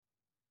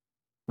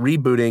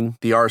Rebooting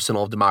the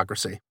Arsenal of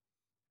Democracy.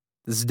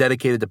 This is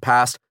dedicated to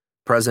past,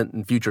 present,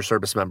 and future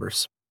service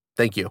members.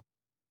 Thank you.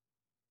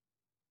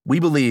 We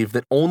believe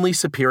that only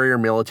superior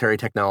military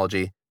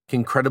technology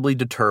can credibly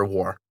deter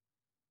war.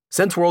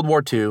 Since World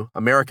War II,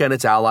 America and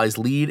its allies'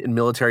 lead in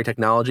military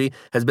technology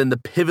has been the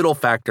pivotal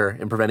factor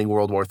in preventing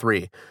World War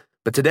III.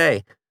 But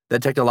today,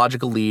 that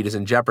technological lead is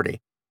in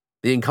jeopardy.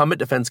 The incumbent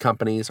defense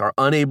companies are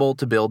unable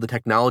to build the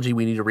technology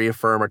we need to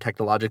reaffirm our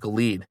technological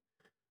lead.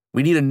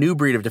 We need a new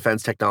breed of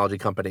defense technology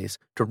companies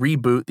to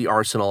reboot the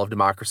arsenal of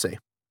democracy.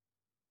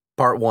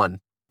 Part 1.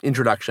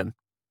 Introduction.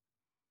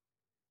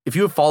 If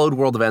you have followed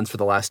world events for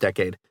the last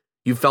decade,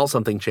 you've felt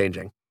something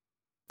changing.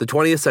 The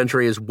 20th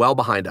century is well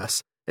behind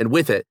us, and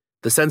with it,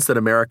 the sense that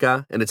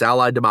America and its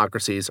allied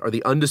democracies are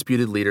the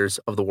undisputed leaders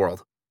of the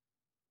world.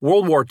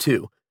 World War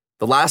II,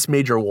 the last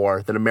major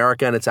war that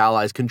America and its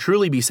allies can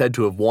truly be said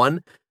to have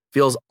won,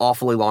 feels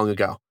awfully long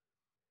ago.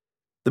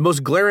 The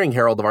most glaring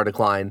herald of our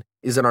decline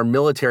is in our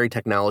military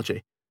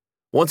technology.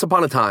 Once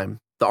upon a time,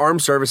 the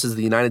armed services of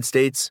the United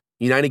States,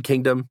 United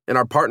Kingdom, and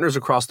our partners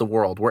across the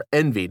world were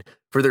envied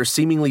for their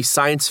seemingly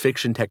science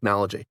fiction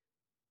technology.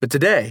 But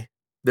today,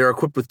 they're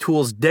equipped with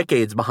tools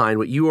decades behind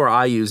what you or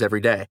I use every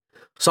day.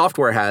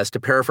 Software has, to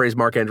paraphrase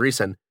Mark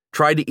Andreessen,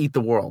 tried to eat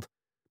the world,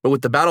 but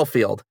with the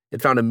battlefield,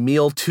 it found a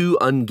meal too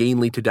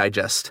ungainly to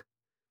digest.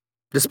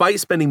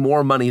 Despite spending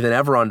more money than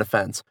ever on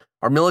defense,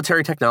 our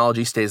military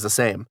technology stays the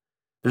same.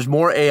 There's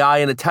more AI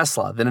in a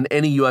Tesla than in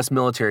any U.S.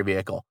 military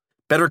vehicle,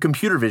 better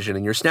computer vision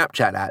in your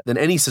Snapchat app than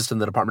any system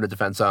the Department of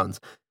Defense owns.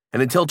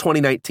 And until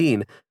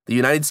 2019, the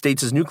United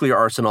States' nuclear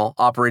arsenal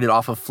operated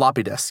off of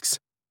floppy disks.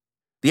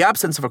 The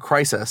absence of a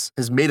crisis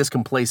has made us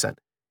complacent.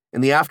 In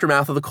the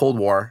aftermath of the Cold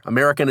War,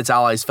 America and its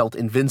allies felt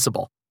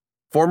invincible.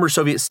 Former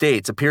Soviet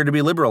states appeared to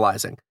be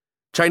liberalizing.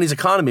 Chinese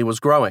economy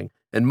was growing,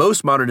 and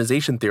most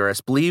modernization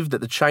theorists believed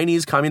that the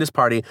Chinese Communist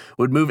Party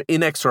would move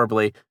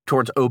inexorably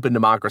towards open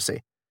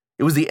democracy.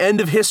 It was the end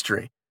of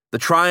history, the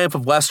triumph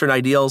of Western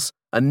ideals,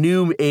 a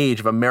new age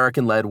of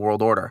American-led world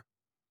order.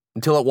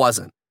 Until it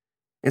wasn't.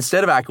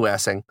 Instead of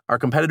acquiescing, our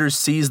competitors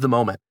seized the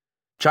moment.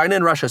 China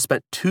and Russia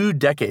spent 2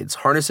 decades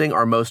harnessing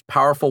our most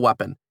powerful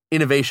weapon,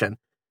 innovation,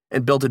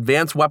 and built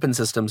advanced weapon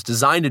systems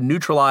designed to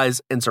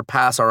neutralize and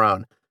surpass our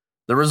own.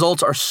 The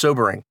results are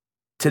sobering.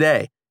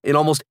 Today, in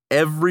almost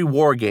every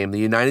war game the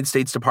United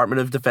States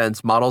Department of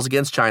Defense models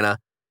against China,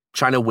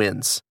 China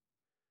wins.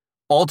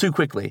 All too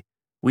quickly,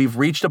 we've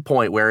reached a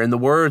point where, in the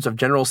words of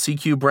General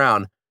C.Q.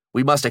 Brown,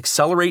 we must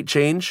accelerate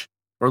change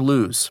or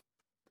lose.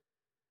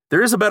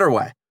 There is a better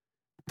way.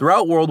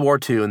 Throughout World War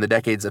II and the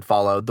decades that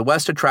followed, the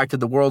West attracted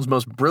the world's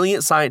most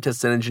brilliant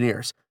scientists and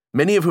engineers,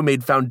 many of whom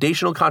made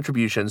foundational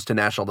contributions to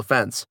national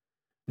defense.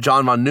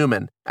 John von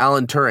Neumann,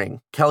 Alan Turing,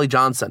 Kelly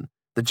Johnson,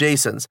 the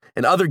Jasons,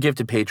 and other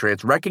gifted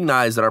patriots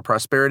recognized that our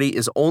prosperity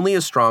is only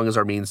as strong as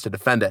our means to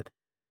defend it.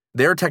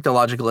 Their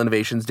technological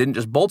innovations didn't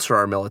just bolster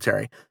our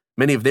military.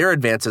 Many of their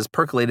advances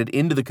percolated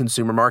into the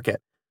consumer market.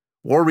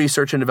 War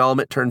research and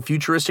development turned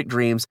futuristic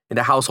dreams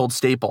into household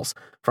staples,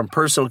 from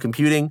personal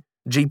computing,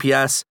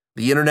 GPS,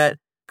 the internet,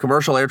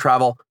 commercial air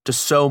travel, to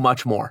so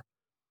much more.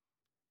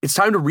 It's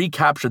time to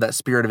recapture that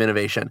spirit of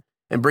innovation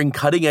and bring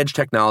cutting-edge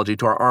technology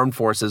to our armed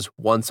forces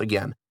once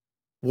again.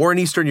 War in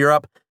Eastern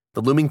Europe,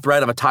 the looming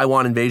threat of a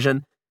Taiwan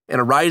invasion, and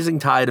a rising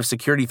tide of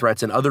security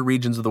threats in other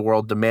regions of the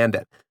world demand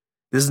it.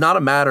 This is not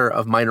a matter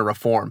of minor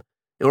reform.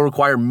 It will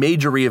require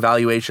major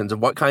reevaluations of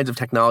what kinds of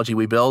technology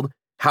we build,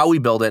 how we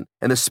build it,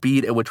 and the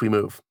speed at which we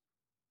move.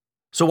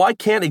 So why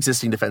can't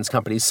existing defense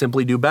companies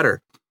simply do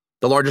better?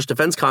 The largest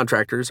defense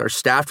contractors are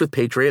staffed with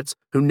patriots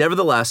who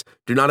nevertheless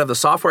do not have the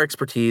software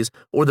expertise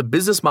or the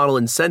business model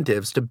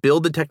incentives to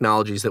build the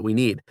technologies that we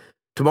need.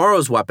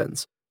 Tomorrow's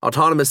weapons,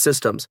 autonomous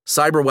systems,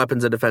 cyber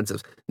weapons and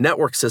defensives,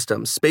 network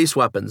systems, space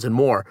weapons, and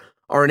more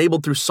are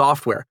enabled through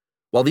software,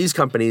 while these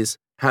companies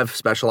have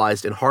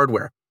specialized in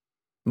hardware.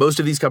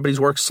 Most of these companies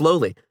work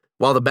slowly,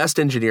 while the best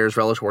engineers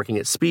relish working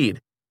at speed.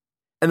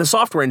 And the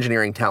software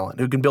engineering talent,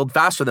 who can build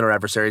faster than our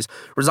adversaries,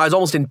 resides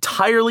almost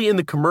entirely in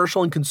the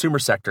commercial and consumer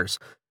sectors,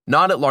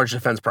 not at large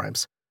defense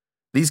primes.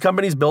 These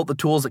companies built the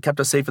tools that kept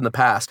us safe in the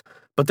past,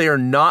 but they are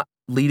not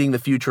leading the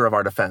future of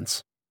our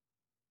defense.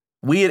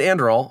 We at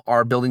Anduril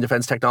are building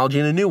defense technology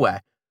in a new way,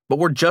 but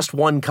we're just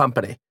one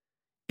company.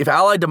 If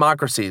allied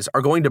democracies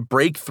are going to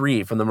break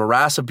free from the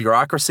morass of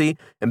bureaucracy,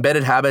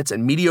 embedded habits,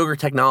 and mediocre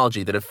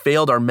technology that have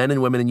failed our men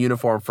and women in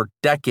uniform for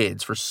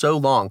decades, for so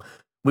long,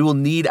 we will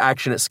need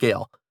action at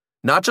scale.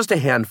 Not just a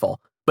handful,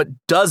 but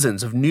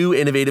dozens of new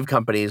innovative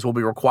companies will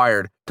be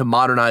required to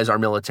modernize our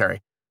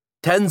military.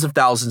 Tens of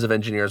thousands of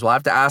engineers will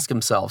have to ask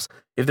themselves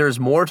if there is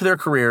more to their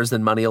careers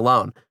than money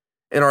alone.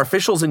 And our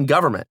officials in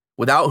government,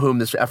 without whom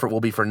this effort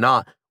will be for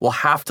naught, will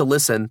have to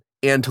listen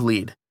and to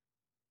lead.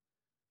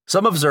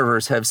 Some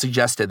observers have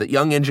suggested that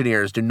young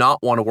engineers do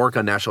not want to work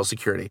on national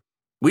security.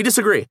 We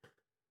disagree.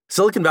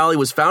 Silicon Valley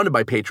was founded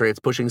by patriots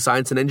pushing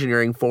science and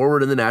engineering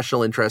forward in the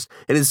national interest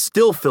and is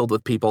still filled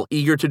with people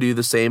eager to do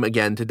the same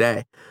again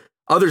today.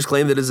 Others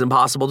claim that it is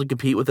impossible to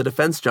compete with the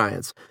defense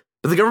giants.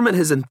 But the government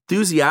has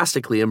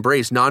enthusiastically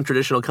embraced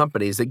non-traditional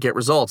companies that get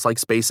results like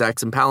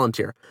SpaceX and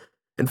Palantir.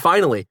 And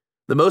finally,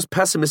 the most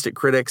pessimistic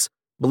critics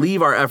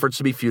believe our efforts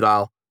to be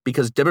futile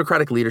because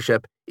democratic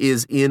leadership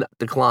is in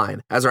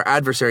decline, as our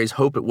adversaries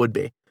hope it would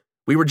be.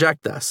 We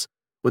reject this.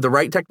 With the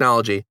right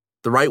technology,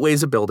 the right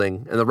ways of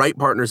building, and the right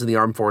partners in the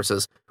armed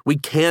forces, we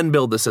can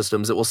build the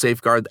systems that will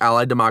safeguard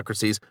allied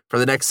democracies for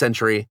the next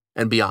century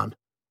and beyond.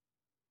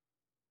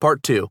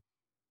 Part 2.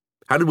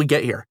 How did we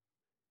get here?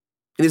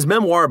 In his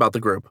memoir about the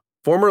group,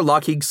 former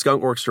Lockheed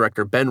Skunk Works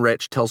director Ben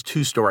Rich tells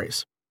two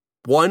stories.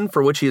 One,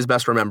 for which he is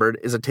best remembered,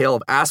 is a tale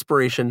of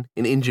aspiration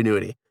and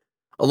ingenuity.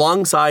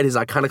 Alongside his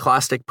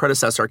iconoclastic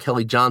predecessor,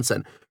 Kelly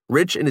Johnson,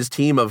 Rich and his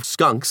team of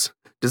skunks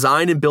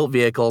designed and built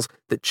vehicles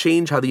that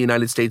changed how the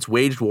United States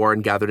waged war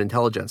and gathered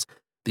intelligence.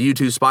 The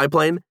U-2 spy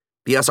plane,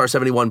 the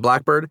SR-71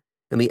 Blackbird,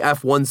 and the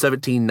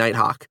F-117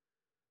 Nighthawk.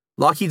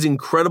 Lockheed's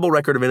incredible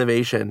record of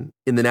innovation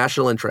in the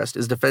national interest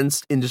is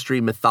defense industry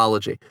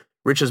mythology.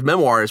 Rich's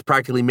memoir is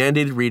practically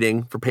mandated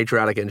reading for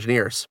patriotic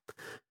engineers.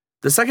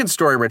 The second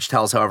story Rich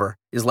tells, however,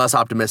 is less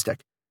optimistic.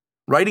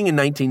 Writing in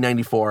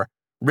 1994,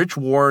 Rich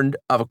warned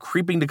of a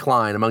creeping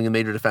decline among the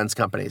major defense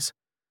companies.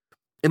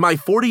 In my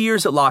 40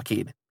 years at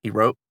Lockheed, he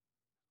wrote,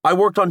 I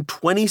worked on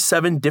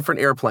 27 different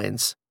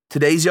airplanes.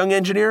 Today's young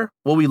engineer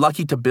will be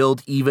lucky to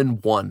build even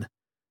one.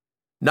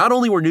 Not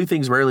only were new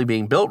things rarely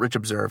being built, Rich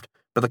observed,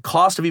 but the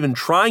cost of even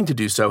trying to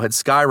do so had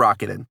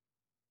skyrocketed.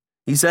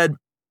 He said,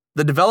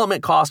 the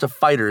development cost of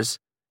fighters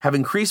have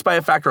increased by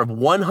a factor of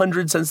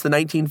 100 since the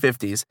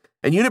 1950s,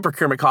 and unit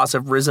procurement costs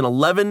have risen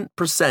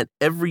 11%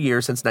 every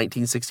year since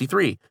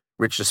 1963,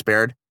 Rich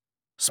despaired.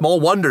 Small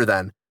wonder,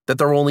 then, that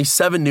there were only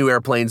 7 new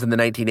airplanes in the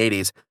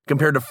 1980s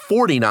compared to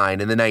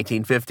 49 in the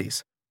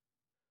 1950s.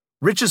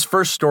 Rich's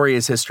first story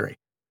is history,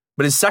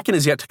 but his second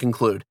is yet to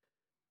conclude.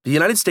 The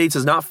United States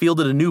has not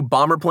fielded a new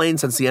bomber plane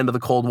since the end of the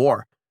Cold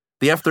War.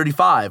 The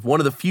F-35, one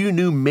of the few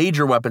new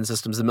major weapon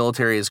systems the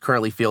military is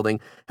currently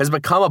fielding, has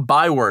become a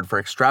byword for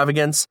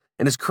extravagance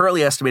and is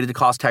currently estimated to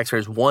cost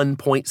taxpayers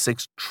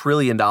 $1.6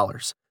 trillion.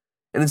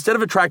 And instead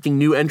of attracting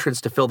new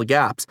entrants to fill the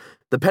gaps,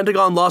 the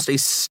Pentagon lost a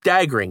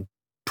staggering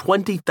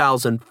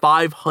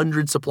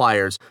 20,500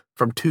 suppliers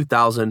from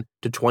 2000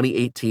 to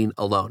 2018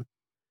 alone.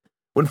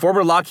 When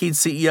former Lockheed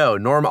CEO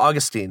Norm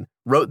Augustine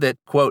wrote that,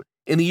 quote,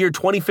 in the year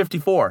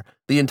 2054,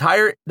 the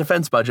entire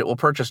defense budget will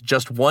purchase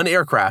just one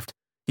aircraft,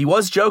 he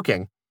was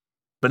joking,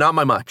 but not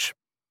by much.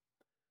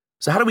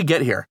 So how do we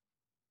get here?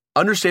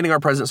 Understanding our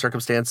present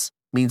circumstance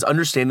means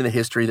understanding the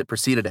history that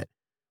preceded it.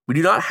 We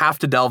do not have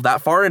to delve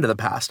that far into the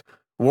past.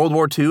 World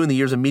War II and the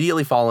years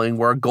immediately following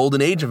were a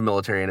golden age of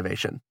military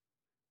innovation.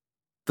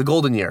 The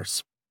golden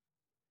years.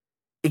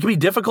 It can be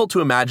difficult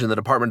to imagine the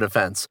Department of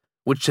Defense,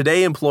 which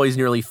today employs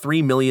nearly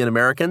 3 million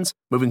Americans,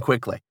 moving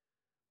quickly.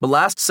 But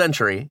last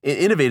century, it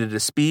innovated at a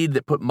speed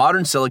that put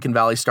modern Silicon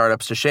Valley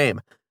startups to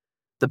shame.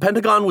 The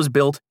Pentagon was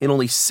built in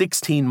only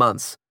 16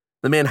 months.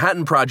 The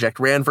Manhattan Project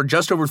ran for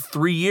just over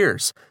 3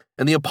 years,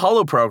 and the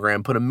Apollo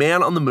program put a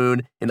man on the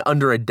moon in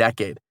under a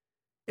decade.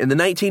 In the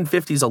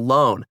 1950s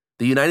alone,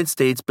 the United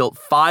States built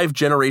 5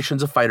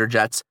 generations of fighter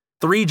jets,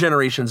 3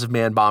 generations of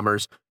manned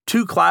bombers,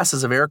 2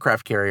 classes of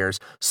aircraft carriers,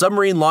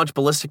 submarine-launched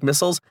ballistic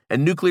missiles,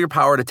 and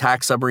nuclear-powered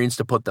attack submarines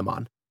to put them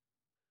on.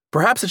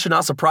 Perhaps it should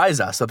not surprise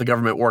us that the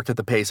government worked at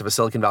the pace of a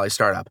Silicon Valley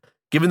startup,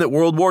 given that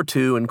World War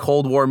II and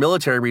Cold War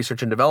military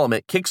research and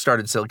development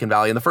kick-started Silicon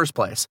Valley in the first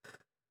place.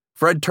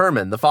 Fred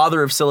Terman, the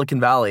father of Silicon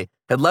Valley,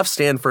 had left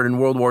Stanford in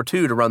World War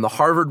II to run the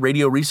Harvard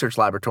Radio Research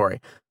Laboratory,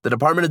 the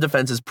Department of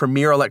Defense's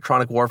premier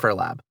electronic warfare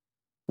lab.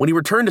 When he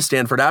returned to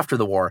Stanford after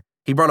the war,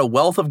 he brought a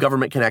wealth of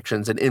government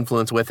connections and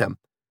influence with him.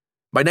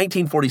 By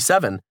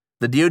 1947,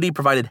 the DoD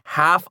provided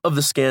half of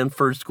the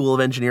Stanford School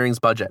of Engineering's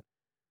budget.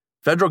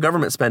 Federal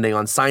government spending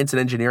on science and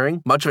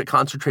engineering, much of it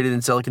concentrated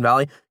in Silicon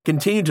Valley,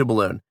 continued to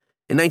balloon.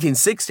 In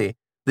 1960,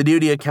 the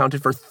DoD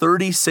accounted for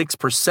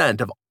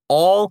 36% of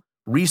all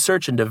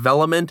research and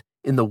development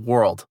in the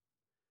world.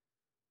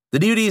 The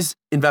DoD's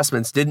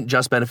investments didn't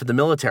just benefit the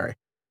military.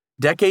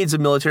 Decades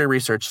of military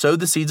research sowed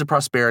the seeds of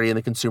prosperity in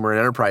the consumer and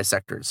enterprise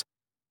sectors.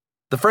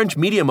 The French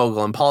media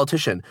mogul and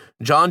politician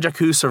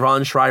Jean-Jacques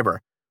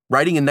Servan-Schreiber,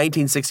 writing in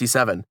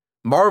 1967,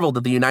 marveled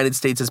at the United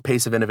States'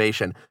 pace of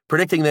innovation,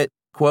 predicting that,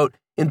 quote,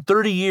 in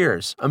 30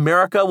 years,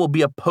 America will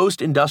be a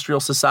post-industrial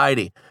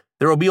society.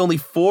 There will be only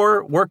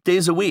 4 work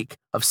days a week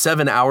of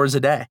 7 hours a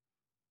day.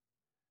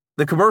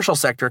 The commercial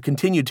sector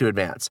continued to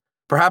advance,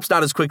 perhaps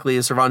not as quickly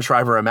as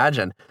Servan-Schreiber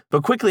imagined,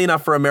 but quickly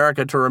enough for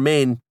America to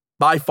remain,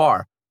 by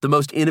far, the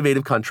most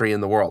innovative country in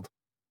the world.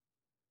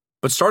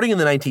 But starting in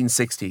the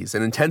 1960s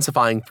and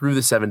intensifying through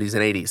the 70s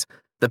and 80s,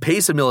 the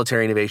pace of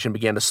military innovation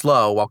began to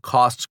slow while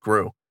costs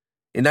grew.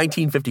 In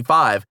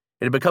 1955,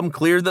 it had become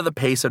clear that the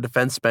pace of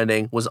defense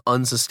spending was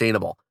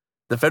unsustainable.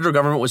 The federal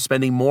government was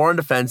spending more on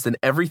defense than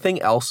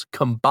everything else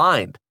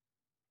combined.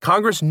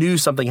 Congress knew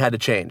something had to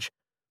change.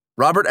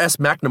 Robert S.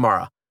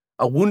 McNamara,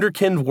 a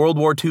wunderkind World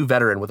War II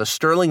veteran with a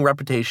sterling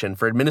reputation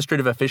for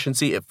administrative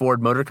efficiency at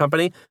Ford Motor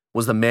Company,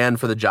 was the man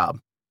for the job.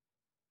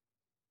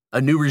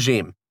 A new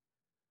regime.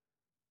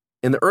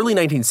 In the early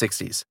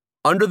 1960s,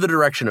 Under the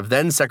direction of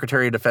then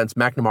Secretary of Defense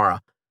McNamara,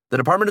 the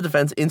Department of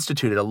Defense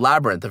instituted a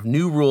labyrinth of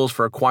new rules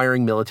for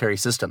acquiring military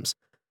systems.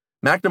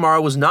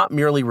 McNamara was not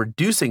merely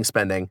reducing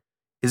spending.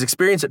 His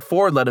experience at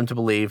Ford led him to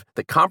believe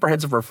that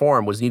comprehensive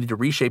reform was needed to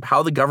reshape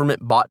how the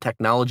government bought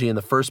technology in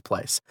the first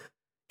place.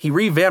 He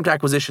revamped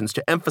acquisitions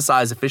to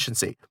emphasize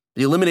efficiency,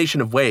 the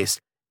elimination of waste,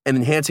 and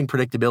enhancing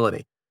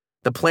predictability.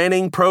 The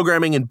Planning,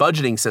 Programming, and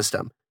Budgeting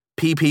System,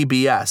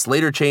 PPBS,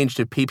 later changed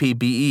to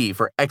PPBE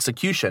for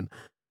execution,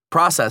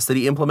 process that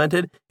he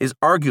implemented is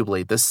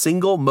arguably the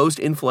single most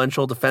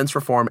influential defense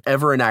reform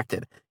ever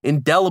enacted,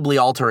 indelibly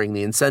altering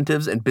the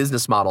incentives and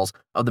business models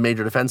of the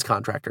major defense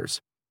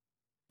contractors.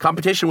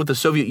 Competition with the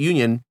Soviet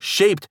Union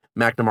shaped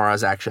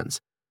McNamara's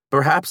actions,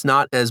 perhaps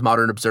not as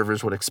modern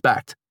observers would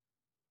expect.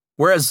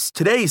 Whereas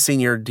today's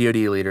senior DoD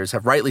leaders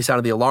have rightly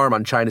sounded the alarm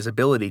on China's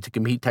ability to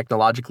compete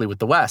technologically with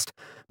the West,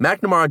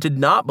 McNamara did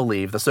not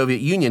believe the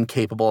Soviet Union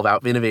capable of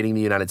out-innovating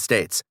the United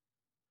States.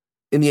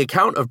 In the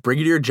account of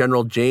Brigadier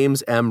General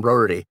James M.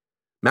 Roherty,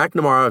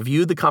 McNamara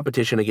viewed the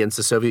competition against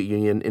the Soviet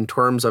Union in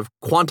terms of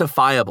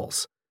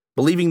quantifiables,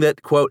 believing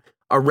that, quote,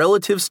 a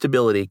relative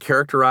stability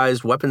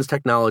characterized weapons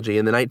technology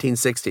in the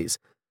 1960s,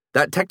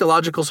 that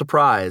technological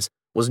surprise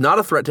was not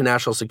a threat to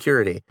national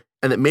security,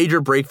 and that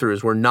major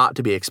breakthroughs were not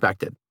to be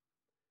expected.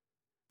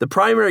 The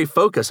primary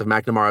focus of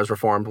McNamara's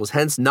reform was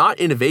hence not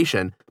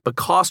innovation, but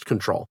cost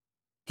control.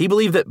 He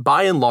believed that,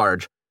 by and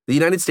large, the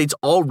United States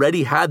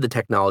already had the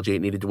technology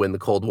it needed to win the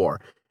Cold War,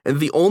 and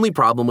the only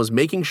problem was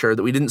making sure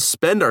that we didn't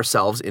spend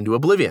ourselves into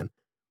oblivion.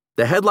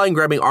 The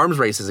headline-grabbing arms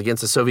races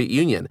against the Soviet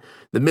Union,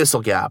 the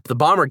missile gap, the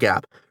bomber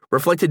gap,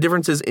 reflected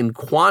differences in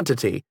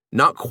quantity,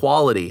 not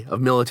quality,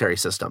 of military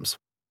systems.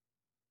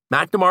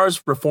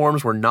 McNamara's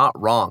reforms were not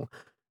wrong.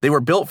 They were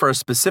built for a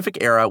specific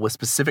era with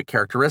specific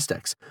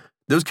characteristics.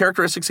 Those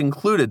characteristics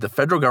included the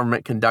federal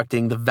government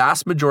conducting the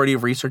vast majority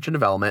of research and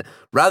development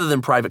rather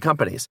than private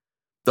companies,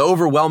 the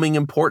overwhelming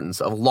importance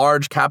of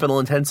large,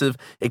 capital-intensive,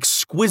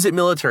 exquisite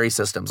military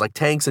systems like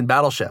tanks and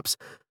battleships,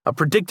 a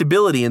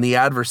predictability in the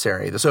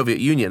adversary, the Soviet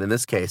Union in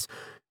this case,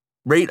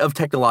 rate of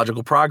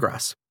technological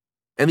progress,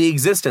 and the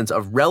existence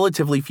of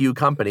relatively few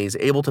companies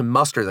able to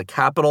muster the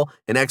capital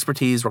and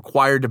expertise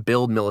required to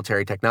build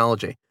military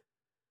technology.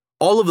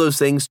 All of those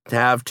things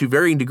have, to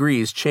varying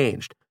degrees,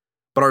 changed,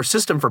 but our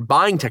system for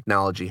buying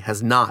technology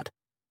has not.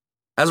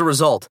 As a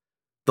result,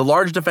 the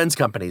large defense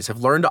companies have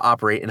learned to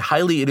operate in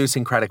highly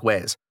idiosyncratic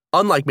ways,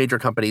 unlike major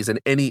companies in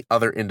any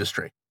other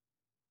industry.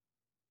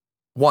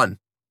 1.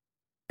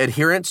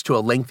 Adherence to a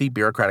lengthy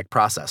bureaucratic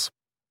process.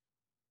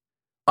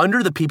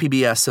 Under the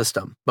PPBS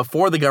system,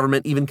 before the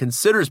government even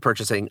considers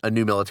purchasing a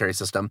new military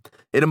system,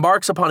 it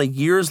embarks upon a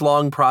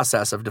years-long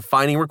process of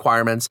defining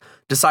requirements,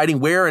 deciding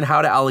where and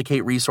how to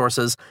allocate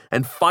resources,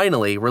 and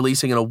finally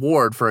releasing an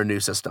award for a new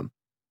system.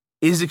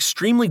 It is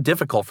extremely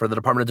difficult for the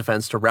Department of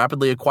Defense to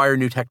rapidly acquire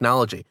new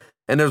technology,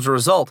 and as a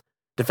result,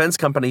 defense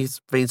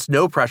companies face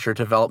no pressure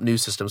to develop new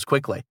systems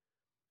quickly.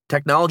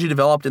 Technology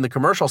developed in the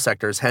commercial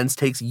sectors hence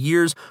takes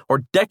years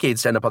or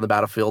decades to end up on the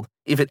battlefield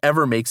if it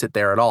ever makes it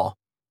there at all.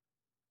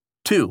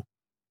 2.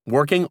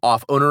 Working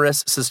off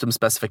onerous system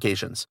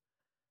specifications.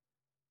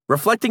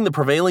 Reflecting the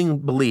prevailing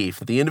belief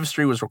that the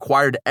industry was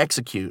required to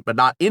execute but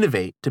not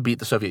innovate to beat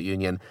the Soviet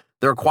Union,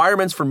 the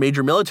requirements for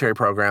major military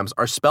programs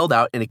are spelled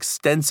out in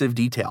extensive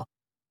detail.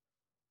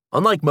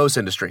 Unlike most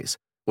industries,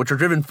 which are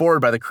driven forward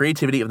by the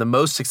creativity of the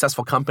most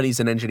successful companies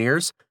and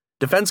engineers,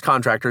 defense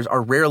contractors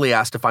are rarely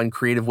asked to find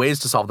creative ways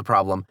to solve the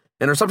problem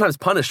and are sometimes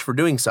punished for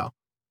doing so.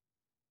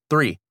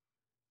 3.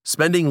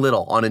 Spending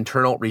little on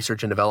internal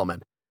research and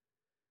development.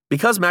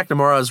 Because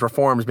McNamara's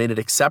reforms made it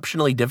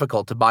exceptionally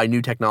difficult to buy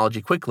new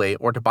technology quickly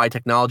or to buy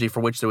technology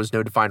for which there was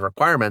no defined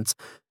requirements,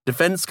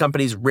 defense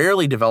companies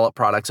rarely develop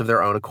products of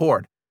their own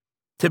accord.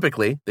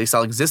 Typically, they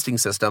sell existing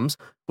systems,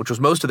 which was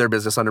most of their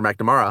business under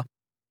McNamara,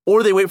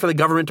 or they wait for the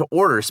government to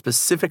order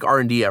specific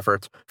R&D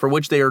efforts for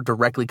which they are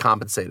directly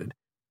compensated.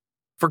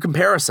 For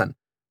comparison,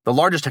 the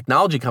largest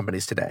technology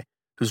companies today,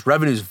 whose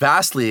revenues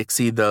vastly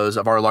exceed those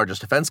of our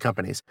largest defense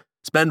companies,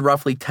 spend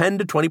roughly 10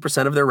 to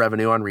 20% of their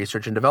revenue on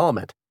research and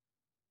development.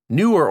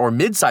 Newer or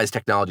mid-sized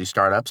technology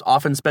startups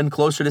often spend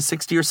closer to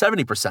 60 or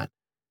 70%.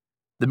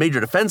 The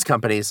major defense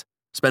companies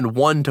spend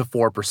 1 to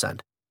 4%.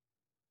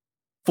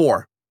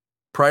 4.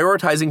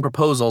 Prioritizing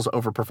proposals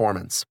over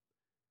performance.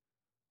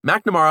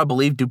 McNamara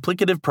believed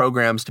duplicative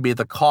programs to be at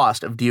the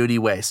cost of DoD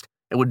waste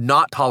and would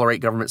not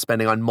tolerate government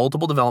spending on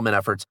multiple development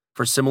efforts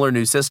for similar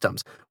new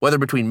systems, whether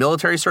between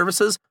military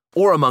services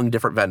or among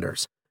different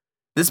vendors.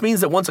 This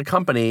means that once a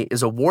company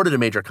is awarded a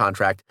major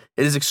contract,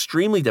 it is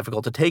extremely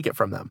difficult to take it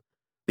from them.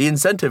 The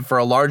incentive for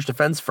a large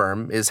defense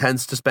firm is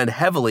hence to spend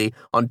heavily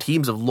on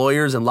teams of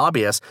lawyers and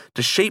lobbyists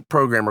to shape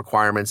program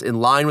requirements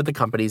in line with the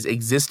company's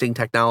existing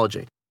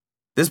technology.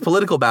 This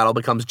political battle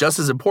becomes just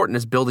as important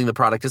as building the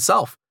product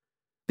itself.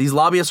 These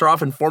lobbyists are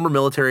often former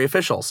military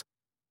officials.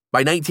 By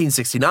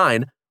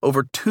 1969,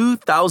 over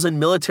 2,000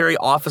 military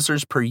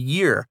officers per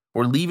year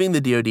were leaving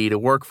the DoD to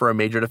work for a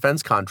major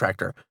defense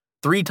contractor,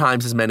 3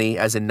 times as many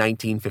as in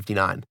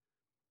 1959.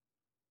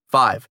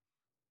 5.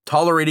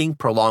 Tolerating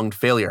prolonged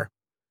failure.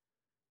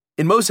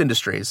 In most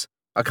industries,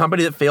 a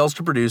company that fails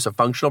to produce a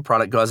functional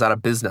product goes out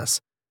of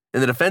business. In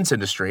the defense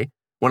industry,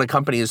 when a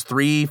company is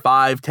 3,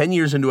 5, 10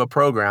 years into a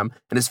program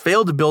and has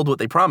failed to build what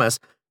they promise,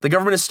 the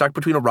government is stuck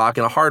between a rock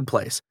and a hard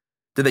place.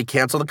 Do they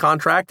cancel the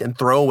contract and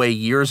throw away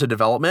years of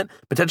development,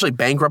 potentially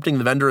bankrupting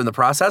the vendor in the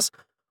process?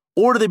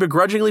 Or do they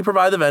begrudgingly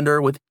provide the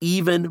vendor with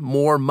even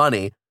more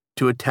money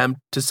to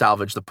attempt to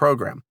salvage the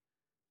program?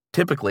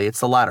 Typically, it's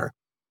the latter.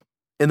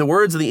 In the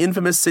words of the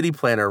infamous city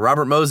planner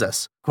Robert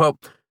Moses, quote,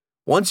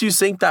 "Once you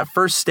sink that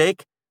first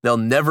stake, they'll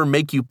never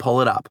make you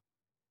pull it up."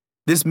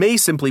 This may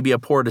simply be a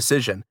poor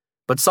decision,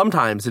 but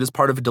sometimes it is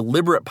part of a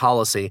deliberate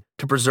policy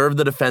to preserve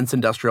the defense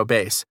industrial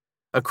base,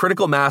 a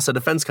critical mass of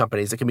defense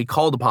companies that can be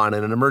called upon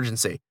in an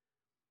emergency.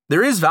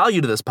 There is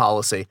value to this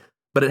policy,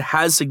 but it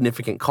has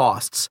significant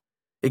costs.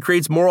 It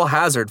creates moral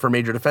hazard for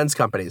major defense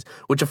companies,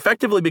 which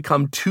effectively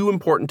become too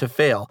important to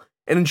fail,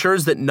 and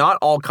ensures that not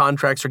all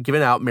contracts are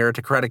given out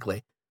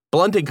meritocratically,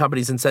 blunting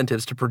companies'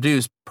 incentives to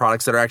produce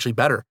products that are actually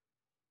better.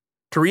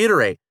 To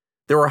reiterate,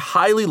 there were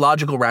highly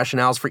logical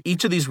rationales for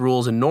each of these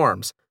rules and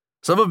norms.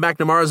 Some of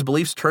McNamara's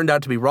beliefs turned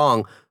out to be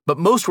wrong, but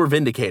most were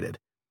vindicated.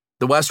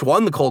 The West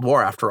won the Cold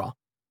War, after all.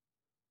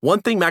 One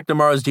thing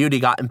McNamara's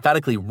DoD got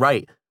emphatically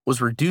right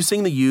was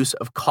reducing the use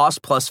of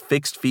cost-plus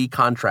fixed-fee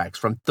contracts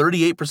from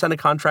 38% of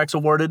contracts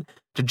awarded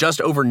to just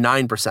over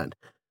 9%,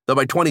 though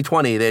by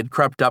 2020 they had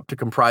crept up to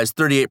comprise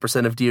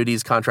 38% of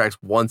DoD's contracts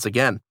once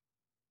again.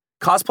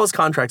 Cost-plus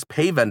contracts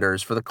pay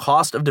vendors for the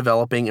cost of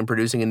developing and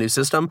producing a new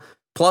system,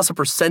 plus a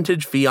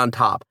percentage fee on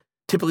top,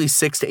 typically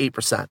 6 to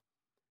 8%.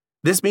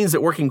 This means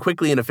that working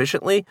quickly and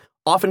efficiently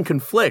often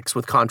conflicts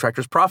with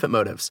contractors' profit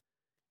motives.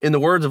 In the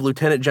words of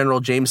Lieutenant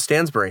General James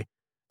Stansbury,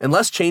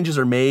 unless changes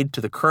are made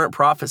to the current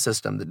profit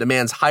system that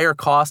demands higher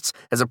costs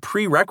as a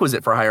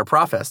prerequisite for higher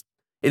profits,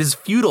 it is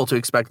futile to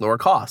expect lower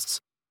costs.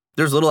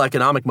 There's little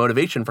economic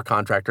motivation for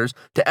contractors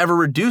to ever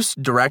reduce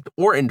direct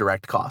or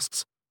indirect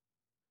costs.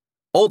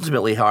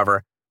 Ultimately,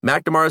 however,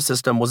 McNamara's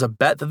system was a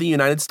bet that the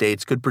United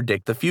States could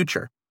predict the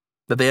future,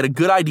 that they had a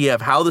good idea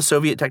of how the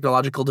Soviet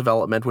technological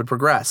development would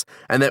progress,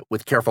 and that,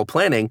 with careful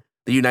planning,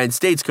 the United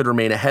States could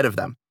remain ahead of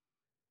them.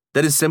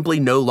 That is simply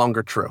no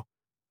longer true.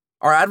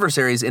 Our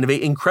adversaries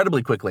innovate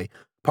incredibly quickly,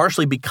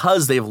 partially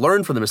because they've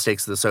learned from the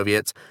mistakes of the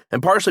Soviets,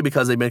 and partially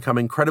because they've become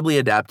incredibly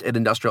adept at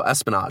industrial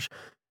espionage,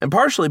 and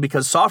partially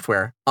because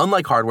software,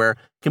 unlike hardware,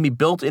 can be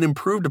built and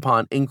improved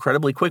upon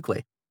incredibly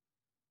quickly.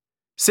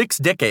 6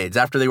 decades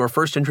after they were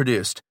first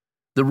introduced,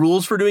 the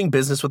rules for doing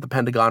business with the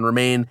Pentagon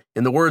remain,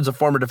 in the words of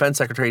former Defense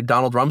Secretary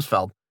Donald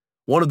Rumsfeld,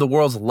 one of the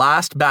world's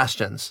last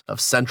bastions of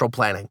central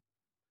planning.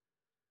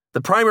 The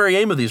primary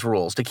aim of these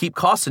rules, to keep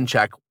costs in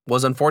check,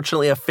 was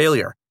unfortunately a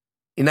failure.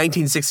 In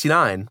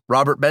 1969,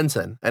 Robert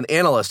Benson, an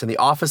analyst in the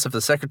Office of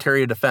the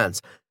Secretary of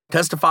Defense,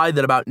 testified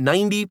that about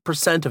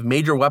 90% of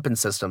major weapon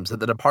systems that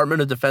the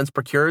Department of Defense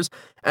procures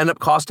end up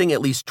costing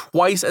at least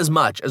twice as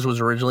much as was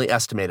originally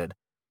estimated.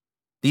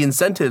 The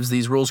incentives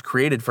these rules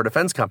created for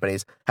defense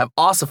companies have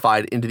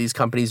ossified into these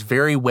companies'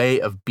 very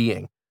way of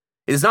being.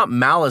 It is not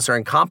malice or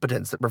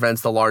incompetence that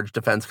prevents the large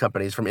defense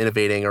companies from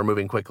innovating or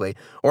moving quickly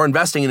or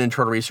investing in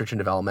internal research and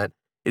development.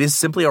 It is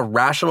simply a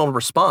rational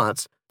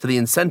response to the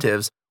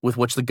incentives with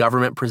which the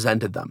government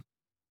presented them.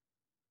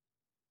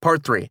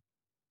 Part 3.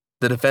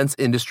 The defense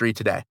industry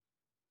today.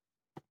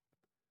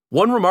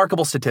 One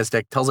remarkable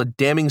statistic tells a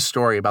damning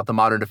story about the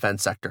modern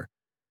defense sector.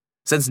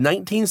 Since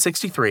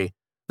 1963,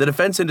 the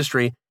defense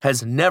industry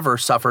has never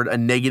suffered a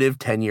negative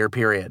 10-year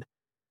period.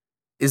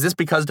 Is this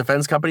because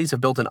defense companies have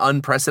built an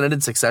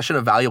unprecedented succession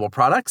of valuable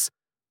products?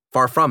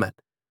 Far from it.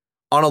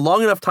 On a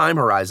long enough time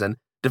horizon,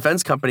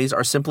 defense companies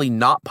are simply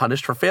not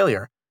punished for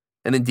failure,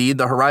 and indeed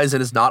the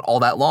horizon is not all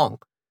that long.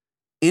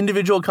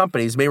 Individual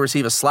companies may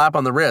receive a slap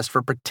on the wrist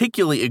for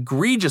particularly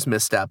egregious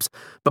missteps,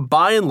 but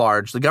by and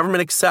large, the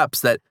government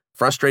accepts that,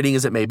 frustrating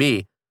as it may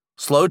be,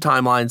 slow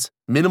timelines,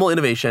 minimal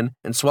innovation,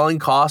 and swelling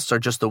costs are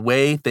just the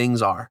way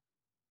things are.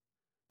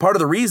 Part of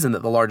the reason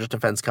that the largest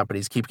defense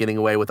companies keep getting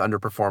away with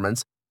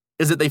underperformance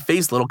is that they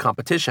face little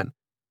competition.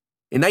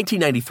 In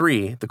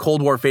 1993, the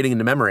Cold War fading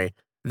into memory,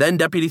 then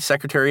Deputy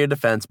Secretary of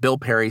Defense Bill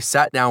Perry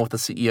sat down with the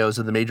CEOs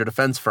of the major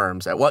defense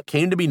firms at what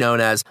came to be known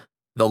as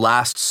the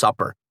Last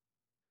Supper.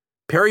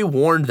 Perry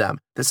warned them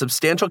that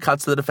substantial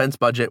cuts to the defense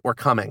budget were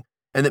coming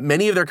and that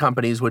many of their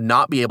companies would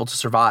not be able to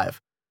survive.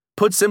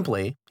 Put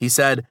simply, he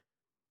said,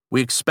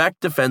 "We expect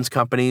defense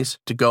companies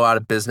to go out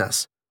of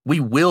business. We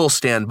will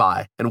stand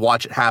by and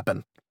watch it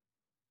happen."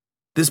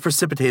 This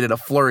precipitated a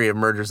flurry of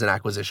mergers and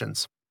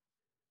acquisitions.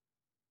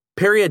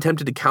 Perry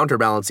attempted to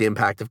counterbalance the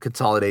impact of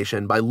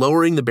consolidation by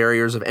lowering the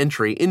barriers of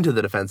entry into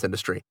the defense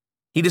industry.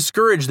 He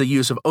discouraged the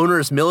use of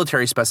onerous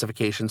military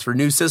specifications for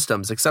new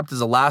systems except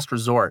as a last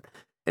resort,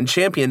 and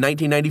championed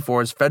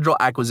 1994's Federal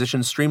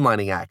Acquisition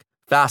Streamlining Act,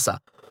 FASA,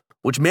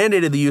 which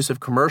mandated the use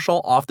of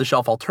commercial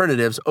off-the-shelf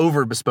alternatives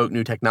over bespoke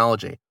new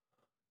technology.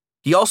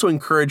 He also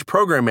encouraged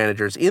program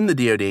managers in the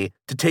DoD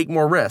to take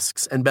more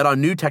risks and bet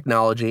on new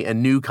technology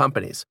and new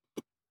companies.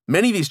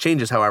 Many of these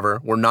changes,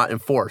 however, were not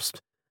enforced.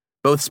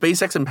 Both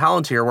SpaceX and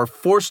Palantir were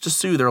forced to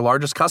sue their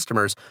largest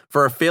customers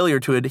for a failure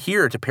to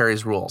adhere to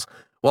Perry's rules,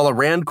 while a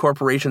Rand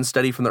Corporation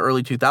study from the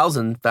early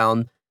 2000s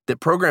found that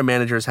program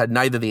managers had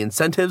neither the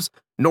incentives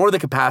nor the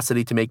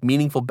capacity to make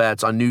meaningful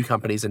bets on new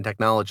companies and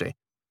technology.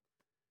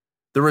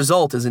 The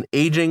result is an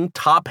aging,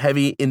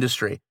 top-heavy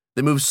industry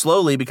that moves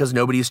slowly because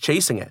nobody is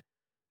chasing it.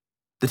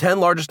 The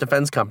 10 largest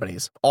defense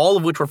companies, all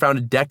of which were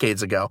founded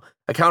decades ago,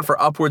 account for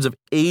upwards of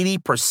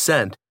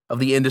 80% of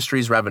the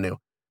industry's revenue.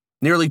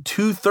 Nearly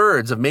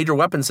 2/3 of major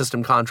weapon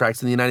system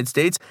contracts in the United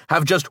States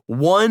have just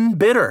one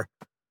bidder.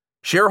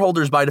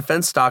 Shareholders buy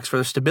defense stocks for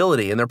their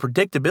stability and their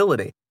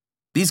predictability.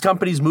 These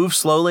companies move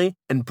slowly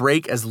and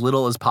break as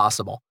little as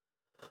possible.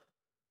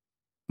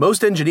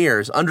 Most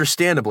engineers,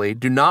 understandably,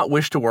 do not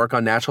wish to work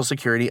on national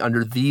security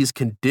under these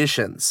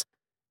conditions.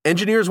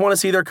 Engineers want to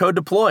see their code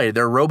deployed,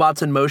 their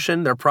robots in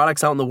motion, their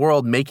products out in the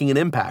world making an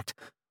impact.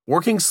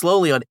 Working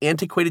slowly on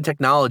antiquated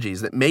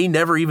technologies that may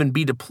never even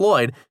be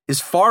deployed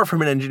is far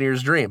from an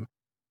engineer's dream.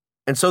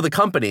 And so the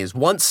companies,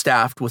 once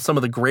staffed with some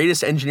of the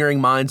greatest engineering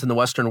minds in the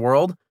Western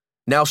world,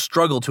 now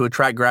struggle to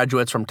attract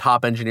graduates from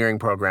top engineering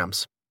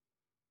programs.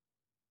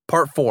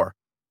 Part 4.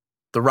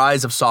 The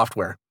rise of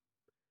software.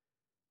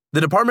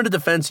 The Department of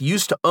Defense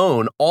used to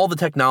own all the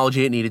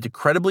technology it needed to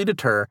credibly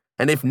deter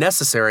and, if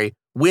necessary,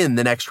 win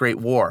the next great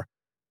war.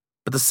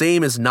 But the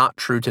same is not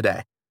true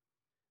today.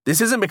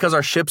 This isn't because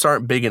our ships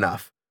aren't big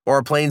enough, or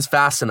our planes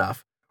fast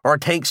enough, or our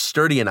tanks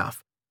sturdy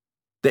enough.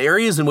 The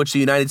areas in which the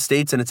United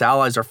States and its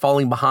allies are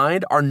falling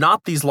behind are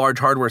not these large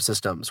hardware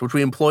systems, which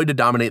we employed to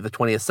dominate the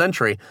 20th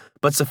century,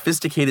 but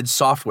sophisticated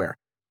software.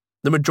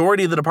 The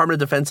majority of the Department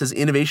of Defense's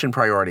innovation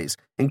priorities,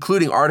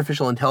 including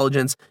artificial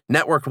intelligence,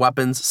 networked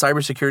weapons,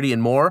 cybersecurity,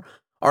 and more,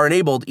 are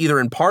enabled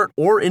either in part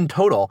or in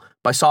total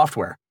by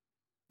software.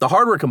 The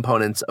hardware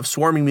components of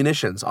swarming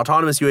munitions,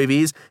 autonomous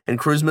UAVs, and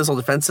cruise missile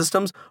defense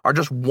systems are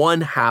just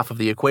one half of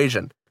the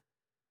equation.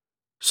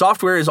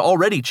 Software is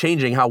already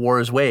changing how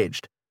war is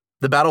waged.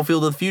 The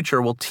battlefield of the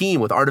future will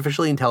team with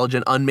artificially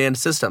intelligent unmanned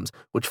systems,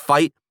 which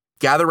fight,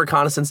 gather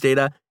reconnaissance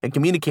data, and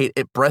communicate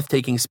at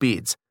breathtaking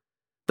speeds.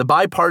 The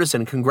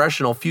bipartisan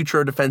Congressional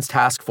Future of Defense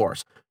Task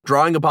Force,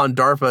 drawing upon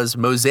DARPA's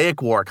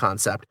Mosaic War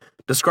concept,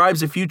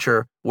 describes a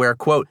future where,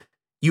 quote,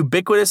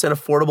 ubiquitous and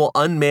affordable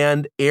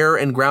unmanned air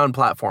and ground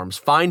platforms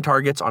find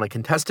targets on a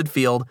contested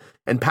field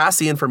and pass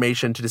the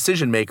information to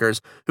decision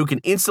makers who can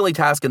instantly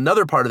task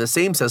another part of the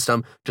same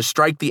system to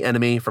strike the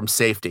enemy from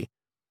safety.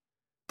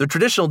 The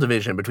traditional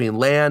division between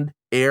land,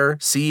 air,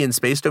 sea, and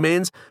space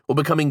domains will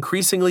become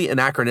increasingly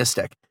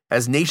anachronistic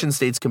as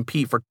nation-states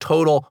compete for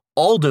total,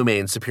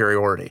 all-domain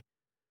superiority.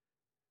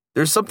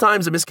 There's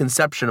sometimes a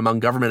misconception among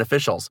government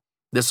officials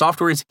that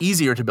software is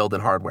easier to build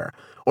than hardware,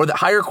 or that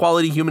higher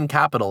quality human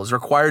capital is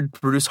required to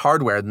produce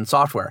hardware than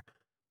software.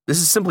 This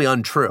is simply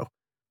untrue.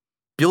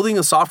 Building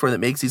the software that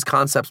makes these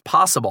concepts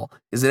possible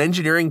is an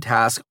engineering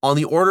task on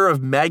the order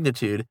of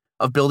magnitude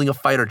of building a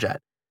fighter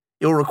jet.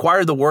 It will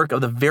require the work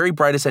of the very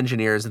brightest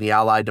engineers in the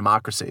allied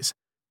democracies.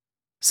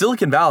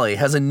 Silicon Valley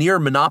has a near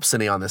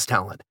monopsony on this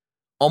talent.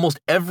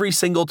 Almost every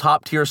single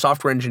top-tier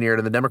software engineer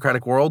in the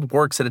democratic world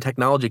works at a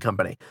technology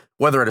company,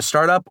 whether at a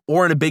startup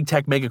or in a big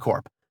tech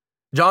megacorp.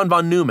 John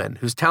von Neumann,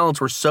 whose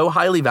talents were so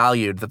highly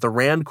valued that the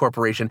Rand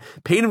Corporation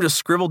paid him to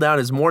scribble down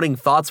his morning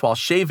thoughts while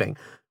shaving,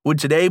 would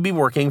today be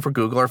working for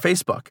Google or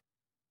Facebook.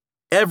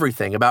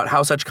 Everything about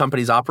how such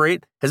companies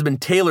operate has been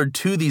tailored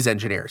to these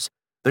engineers.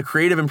 The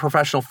creative and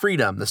professional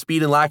freedom, the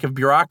speed and lack of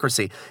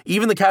bureaucracy,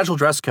 even the casual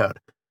dress code.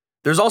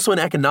 There's also an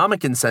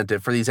economic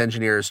incentive for these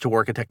engineers to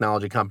work at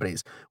technology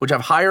companies, which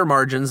have higher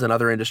margins than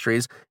other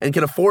industries and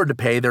can afford to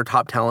pay their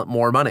top talent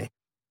more money.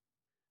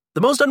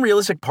 The most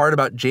unrealistic part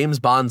about James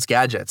Bond's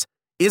gadgets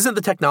isn't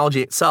the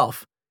technology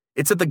itself.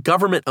 It's that the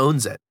government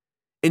owns it.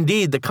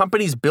 Indeed, the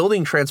companies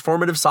building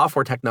transformative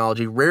software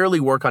technology rarely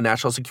work on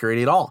national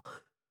security at all.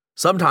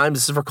 Sometimes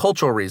this is for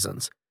cultural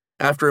reasons.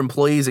 After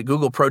employees at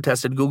Google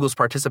protested Google's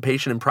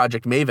participation in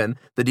Project Maven,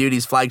 the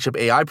DoD's flagship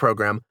AI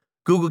program,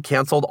 Google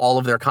canceled all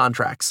of their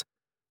contracts.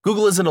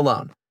 Google isn't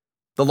alone.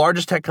 The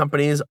largest tech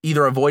companies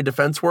either avoid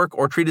defense work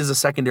or treat it as a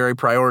secondary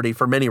priority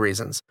for many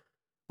reasons.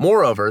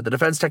 Moreover, the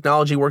defense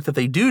technology work that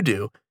they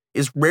do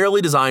is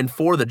rarely designed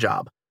for the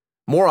job.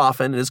 More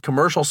often, it is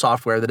commercial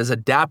software that is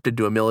adapted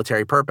to a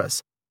military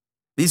purpose.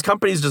 These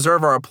companies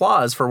deserve our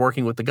applause for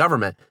working with the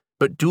government,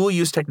 but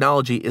dual-use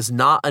technology is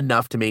not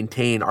enough to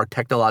maintain our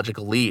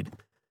technological lead.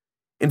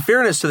 In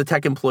fairness to the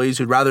tech employees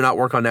who'd rather not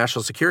work on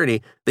national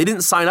security, they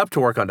didn't sign up to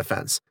work on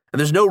defense, and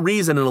there's no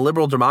reason in a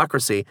liberal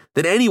democracy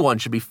that anyone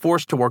should be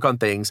forced to work on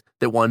things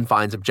that one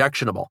finds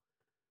objectionable.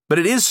 But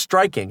it is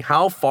striking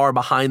how far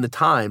behind the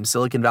times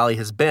Silicon Valley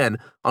has been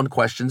on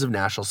questions of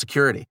national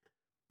security.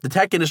 The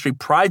tech industry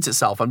prides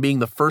itself on being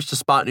the first to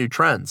spot new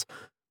trends,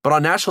 but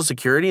on national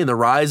security and the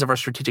rise of our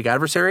strategic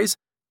adversaries,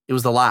 it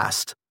was the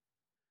last.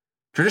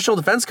 Traditional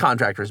defense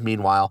contractors,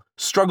 meanwhile,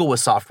 struggle with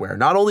software,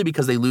 not only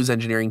because they lose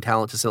engineering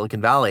talent to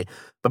Silicon Valley,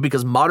 but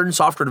because modern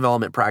software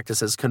development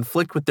practices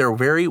conflict with their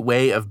very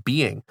way of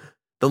being.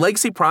 The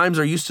legacy primes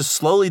are used to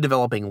slowly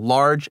developing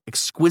large,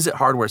 exquisite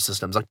hardware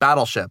systems like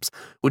battleships,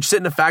 which sit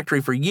in a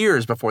factory for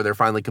years before they're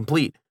finally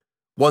complete.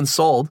 Once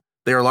sold,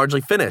 they are largely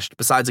finished,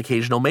 besides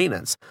occasional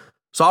maintenance.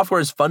 Software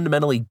is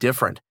fundamentally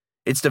different.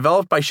 It's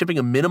developed by shipping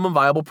a minimum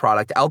viable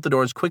product out the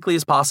door as quickly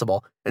as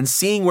possible and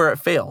seeing where it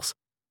fails.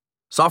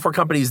 Software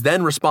companies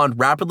then respond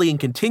rapidly and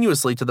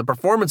continuously to the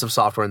performance of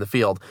software in the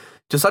field,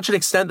 to such an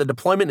extent that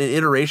deployment and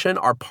iteration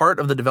are part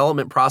of the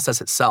development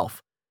process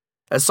itself.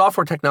 As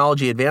software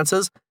technology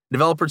advances,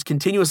 developers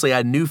continuously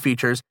add new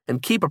features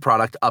and keep a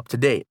product up to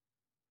date.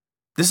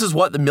 This is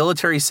what the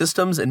military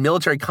systems and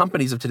military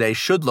companies of today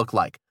should look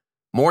like.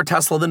 More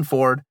Tesla than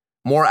Ford,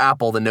 more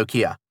Apple than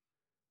Nokia.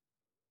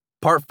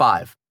 Part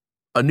 5.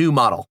 A new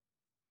model.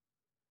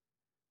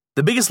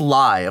 The biggest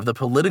lie of the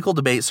political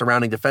debate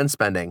surrounding defense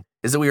spending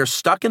is that we are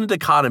stuck in a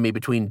dichotomy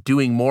between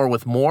doing more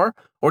with more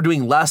or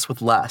doing less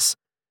with less.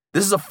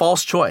 This is a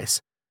false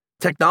choice.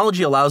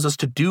 Technology allows us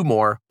to do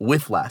more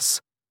with less.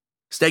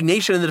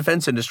 Stagnation in the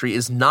defense industry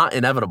is not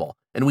inevitable,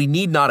 and we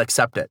need not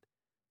accept it.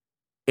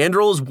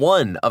 Anduril is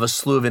one of a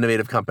slew of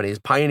innovative companies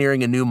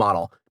pioneering a new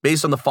model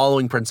based on the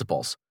following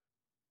principles.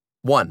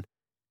 1.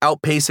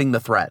 Outpacing the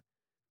threat.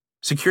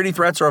 Security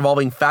threats are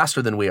evolving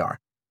faster than we are.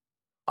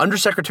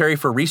 Undersecretary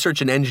for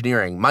Research and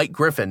Engineering Mike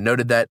Griffin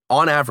noted that,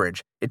 on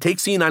average, it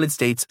takes the United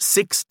States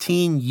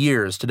 16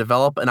 years to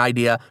develop an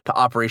idea to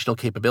operational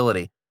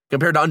capability,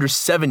 compared to under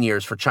 7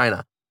 years for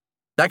China.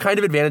 That kind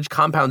of advantage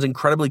compounds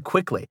incredibly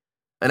quickly.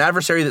 An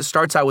adversary that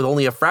starts out with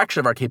only a fraction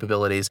of our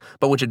capabilities,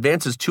 but which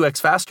advances 2x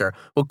faster,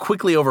 will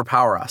quickly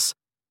overpower us.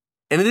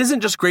 And it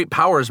isn't just great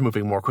powers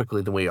moving more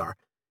quickly than we are.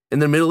 In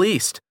the Middle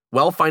East,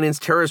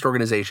 well-financed terrorist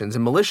organizations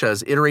and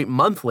militias iterate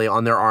monthly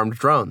on their armed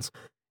drones.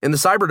 In the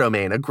cyber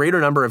domain, a greater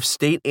number of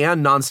state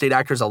and non-state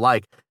actors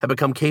alike have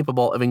become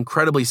capable of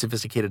incredibly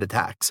sophisticated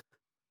attacks.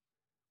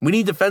 We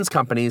need defense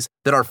companies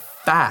that are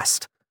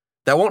fast.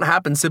 That won't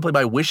happen simply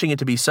by wishing it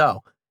to be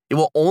so. It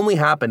will only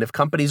happen if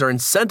companies are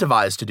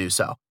incentivized to do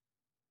so.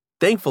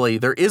 Thankfully,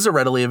 there is a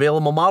readily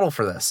available model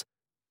for this.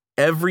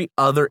 Every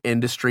other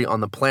industry on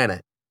the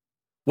planet.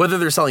 Whether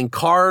they're selling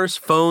cars,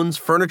 phones,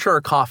 furniture,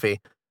 or coffee,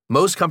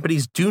 most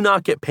companies do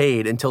not get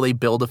paid until they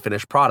build a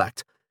finished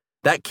product.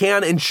 That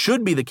can and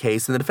should be the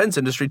case in the defense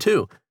industry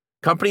too.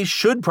 Companies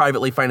should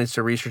privately finance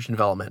their research and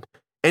development,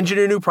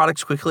 engineer new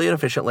products quickly and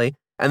efficiently,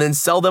 and then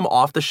sell them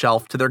off the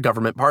shelf to their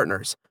government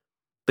partners.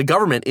 The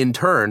government, in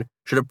turn,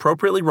 should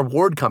appropriately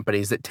reward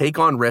companies that take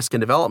on risk and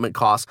development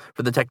costs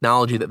for the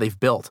technology that they've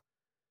built.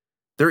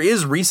 There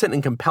is recent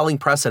and compelling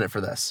precedent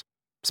for this.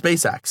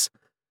 SpaceX.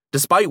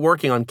 Despite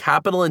working on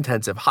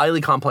capital-intensive,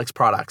 highly complex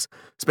products,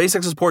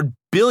 SpaceX has poured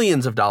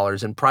billions of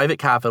dollars in private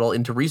capital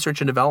into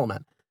research and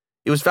development.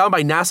 It was found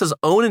by NASA's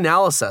own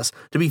analysis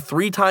to be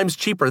 3 times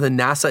cheaper than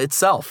NASA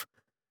itself.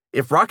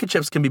 If rocket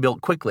ships can be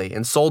built quickly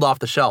and sold off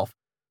the shelf,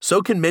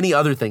 so can many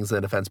other things in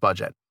the defense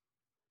budget.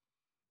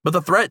 But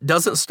the threat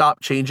doesn't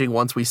stop changing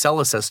once we sell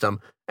a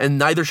system, and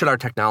neither should our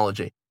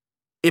technology.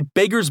 It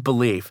beggars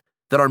belief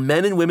that our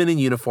men and women in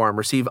uniform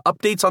receive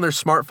updates on their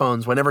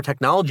smartphones whenever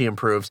technology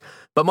improves,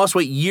 but must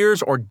wait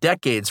years or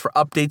decades for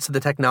updates to the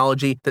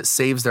technology that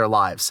saves their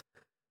lives.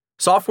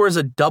 Software is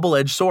a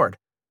double-edged sword.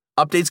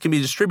 Updates can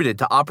be distributed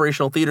to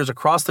operational theaters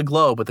across the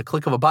globe with the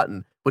click of a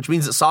button, which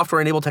means that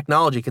software-enabled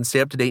technology can stay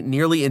up to date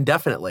nearly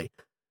indefinitely.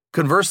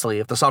 Conversely,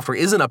 if the software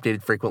isn't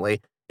updated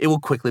frequently, it will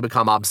quickly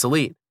become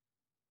obsolete.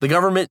 The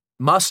government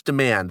must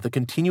demand the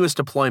continuous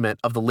deployment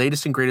of the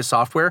latest and greatest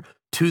software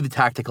to the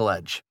tactical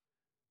edge.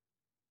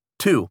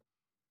 2.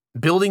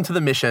 Building to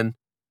the mission,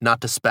 not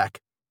to spec.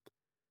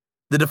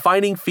 The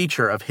defining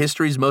feature of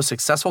history's most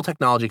successful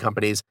technology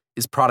companies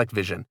is product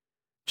vision.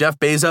 Jeff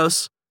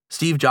Bezos,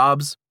 Steve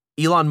Jobs,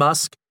 Elon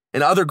Musk,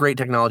 and other great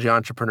technology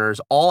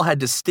entrepreneurs all had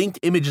distinct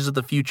images of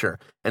the future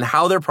and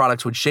how their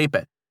products would shape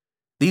it.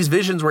 These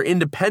visions were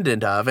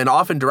independent of and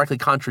often directly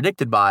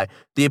contradicted by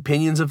the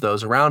opinions of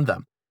those around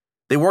them.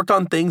 They worked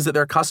on things that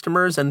their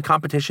customers and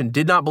competition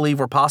did not believe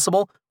were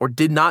possible or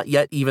did not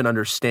yet even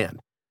understand.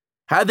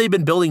 Had they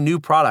been building new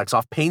products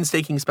off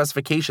painstaking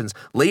specifications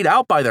laid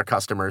out by their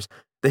customers,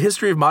 the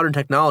history of modern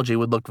technology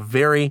would look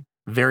very,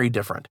 very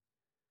different.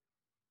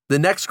 The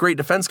next great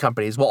defense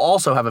companies will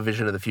also have a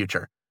vision of the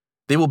future.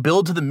 They will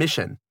build to the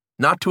mission,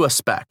 not to a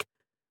spec.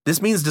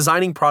 This means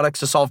designing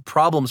products to solve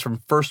problems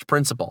from first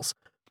principles.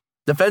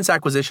 Defense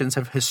acquisitions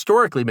have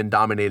historically been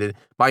dominated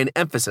by an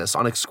emphasis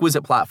on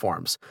exquisite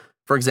platforms.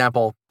 For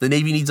example, the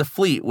Navy needs a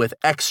fleet with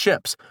X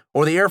ships,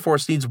 or the Air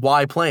Force needs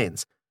Y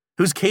planes,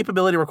 whose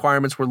capability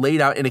requirements were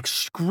laid out in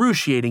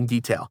excruciating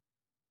detail.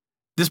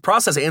 This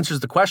process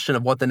answers the question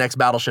of what the next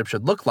battleship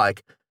should look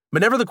like,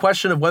 but never the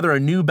question of whether a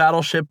new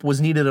battleship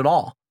was needed at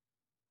all.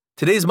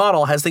 Today's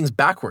model has things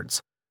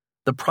backwards.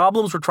 The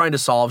problems we're trying to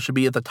solve should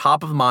be at the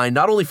top of mind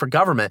not only for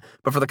government,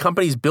 but for the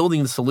companies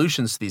building the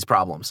solutions to these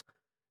problems.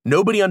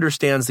 Nobody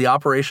understands the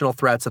operational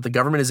threats that the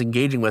government is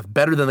engaging with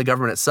better than the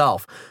government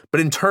itself,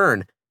 but in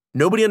turn,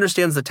 nobody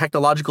understands the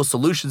technological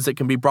solutions that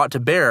can be brought to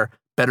bear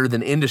better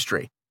than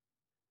industry.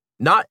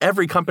 Not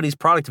every company's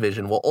product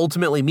vision will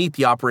ultimately meet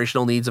the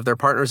operational needs of their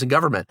partners in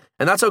government,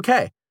 and that's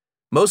okay.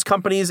 Most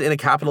companies in a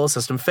capitalist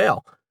system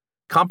fail.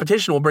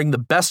 Competition will bring the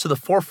best to the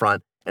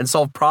forefront and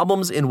solve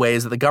problems in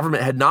ways that the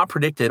government had not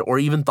predicted or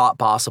even thought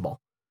possible.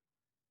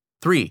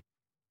 3.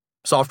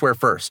 Software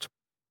first.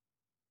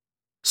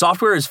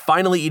 Software is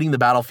finally eating the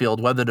battlefield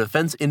whether the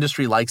defense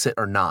industry likes it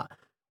or not.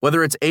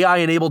 Whether it's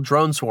AI-enabled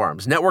drone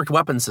swarms, networked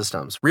weapon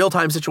systems,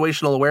 real-time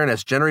situational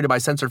awareness generated by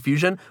sensor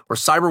fusion, or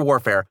cyber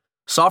warfare,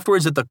 software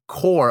is at the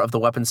core of the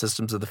weapon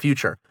systems of the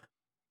future.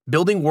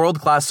 Building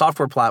world-class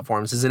software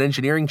platforms is an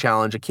engineering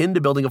challenge akin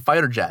to building a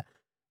fighter jet.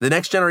 The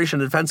next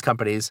generation of defense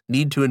companies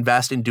need to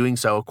invest in doing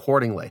so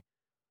accordingly.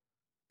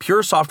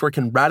 Pure software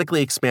can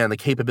radically expand the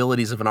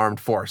capabilities of an armed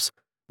force,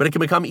 but it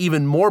can become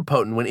even more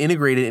potent when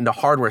integrated into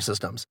hardware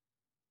systems.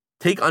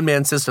 Take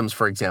unmanned systems,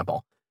 for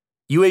example.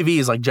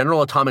 UAVs like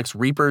General Atomics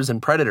Reapers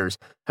and Predators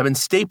have been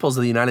staples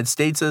of the United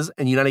States'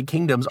 and United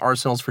Kingdom's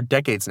arsenals for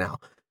decades now.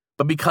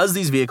 But because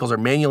these vehicles are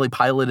manually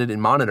piloted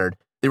and monitored,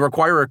 they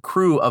require a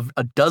crew of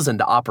a dozen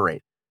to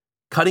operate.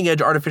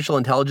 Cutting-edge artificial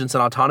intelligence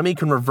and autonomy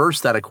can reverse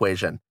that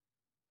equation.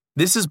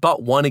 This is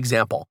but one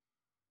example.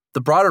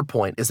 The broader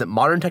point is that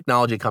modern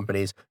technology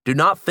companies do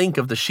not think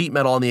of the sheet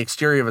metal on the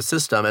exterior of a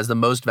system as the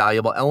most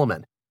valuable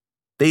element.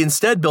 They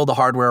instead build the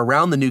hardware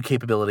around the new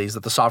capabilities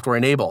that the software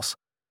enables.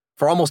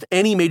 For almost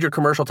any major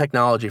commercial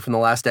technology from the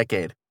last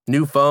decade,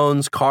 new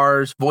phones,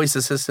 cars, voice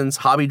assistants,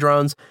 hobby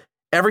drones,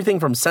 everything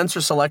from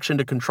sensor selection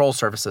to control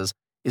surfaces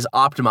is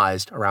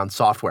optimized around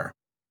software.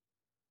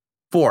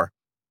 4.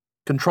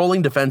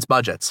 Controlling defense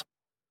budgets.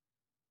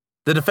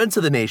 The defense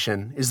of the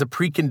nation is the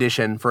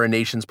precondition for a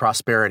nation's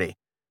prosperity.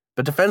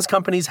 But defense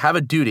companies have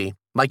a duty,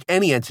 like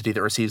any entity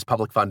that receives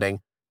public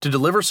funding, to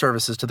deliver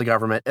services to the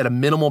government at a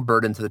minimal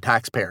burden to the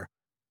taxpayer.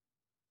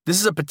 This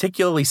is a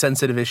particularly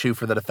sensitive issue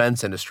for the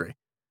defense industry.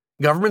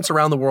 Governments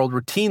around the world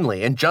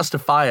routinely and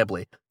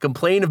justifiably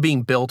complain of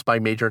being built by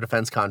major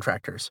defense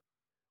contractors.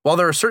 While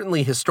there are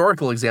certainly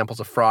historical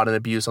examples of fraud and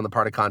abuse on the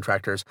part of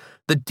contractors,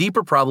 the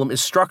deeper problem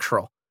is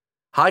structural.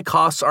 High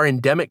costs are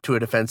endemic to a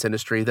defense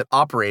industry that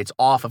operates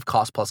off of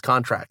cost-plus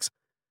contracts.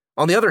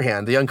 On the other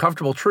hand, the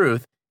uncomfortable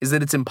truth is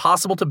that it's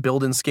impossible to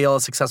build and scale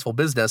a successful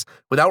business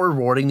without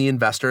rewarding the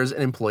investors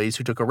and employees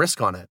who took a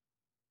risk on it.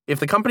 If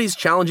the companies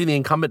challenging the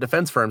incumbent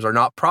defense firms are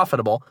not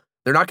profitable,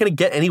 they're not going to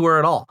get anywhere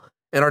at all,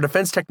 and our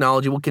defense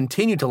technology will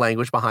continue to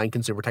languish behind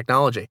consumer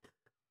technology.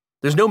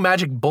 There's no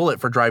magic bullet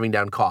for driving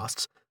down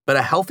costs, but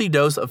a healthy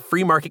dose of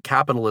free market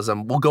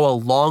capitalism will go a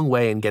long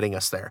way in getting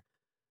us there.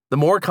 The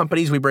more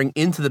companies we bring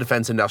into the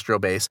defense industrial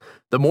base,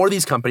 the more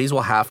these companies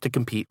will have to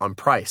compete on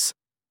price.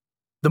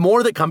 The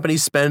more that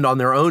companies spend on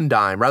their own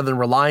dime rather than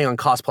relying on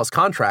cost-plus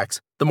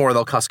contracts, the more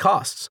they'll cut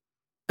costs.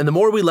 And the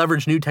more we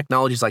leverage new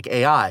technologies like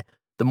AI,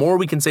 the more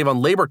we can save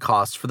on labor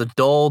costs for the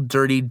dull,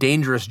 dirty,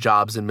 dangerous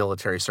jobs in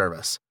military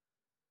service.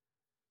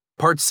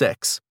 Part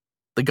 6.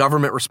 The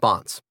government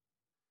response.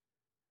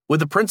 With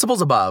the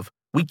principles above,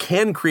 we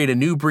can create a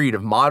new breed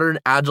of modern,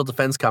 agile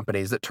defense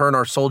companies that turn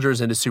our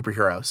soldiers into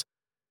superheroes.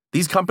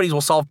 These companies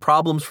will solve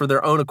problems for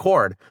their own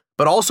accord,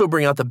 but also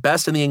bring out the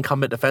best in the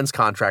incumbent defense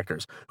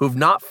contractors who have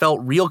not felt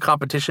real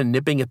competition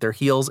nipping at their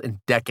heels in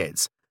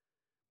decades.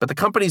 But the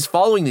companies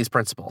following these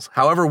principles,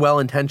 however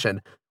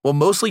well-intentioned, will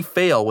mostly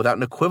fail without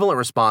an equivalent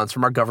response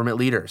from our government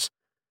leaders.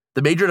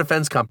 The major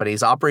defense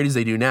companies operate as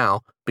they do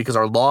now because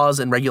our laws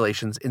and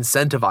regulations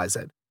incentivize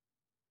it.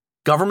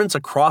 Governments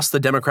across the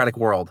democratic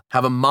world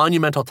have a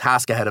monumental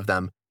task ahead of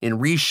them in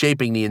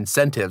reshaping the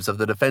incentives of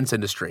the defense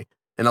industry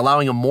and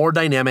allowing a more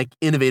dynamic,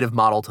 innovative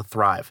model to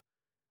thrive.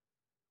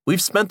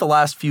 We've spent the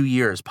last few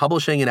years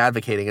publishing and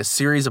advocating a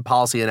series of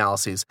policy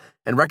analyses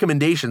and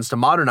recommendations to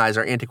modernize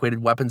our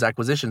antiquated weapons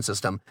acquisition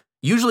system,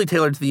 usually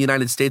tailored to the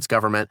United States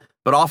government,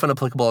 but often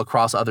applicable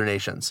across other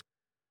nations.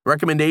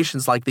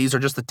 Recommendations like these are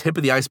just the tip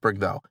of the iceberg,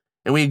 though,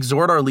 and we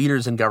exhort our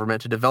leaders in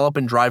government to develop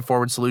and drive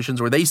forward solutions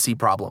where they see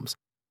problems.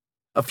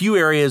 A few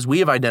areas we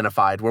have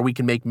identified where we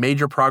can make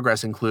major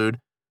progress include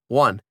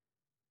 1.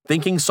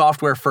 Thinking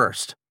software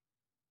first.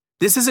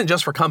 This isn't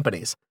just for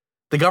companies.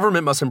 The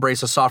government must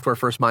embrace a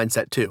software-first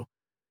mindset too.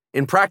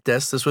 In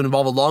practice, this would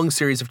involve a long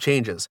series of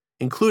changes,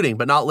 including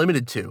but not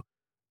limited to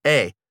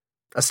A.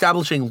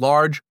 Establishing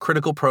large,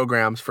 critical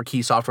programs for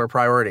key software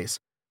priorities.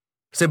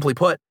 Simply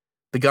put,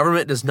 the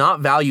government does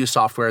not value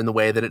software in the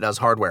way that it does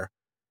hardware.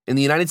 In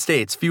the United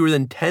States, fewer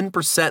than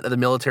 10% of the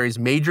military's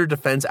major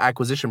defense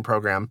acquisition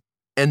program,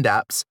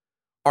 NDAPs,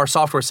 are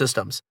software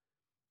systems.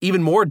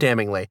 Even more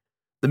damningly,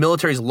 the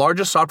military's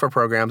largest software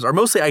programs are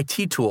mostly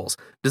IT tools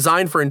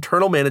designed for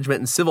internal management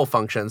and civil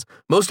functions,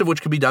 most of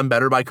which could be done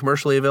better by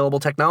commercially available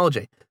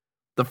technology.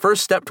 The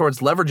first step towards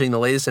leveraging the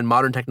latest in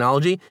modern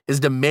technology is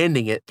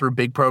demanding it through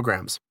big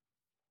programs.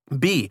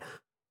 B.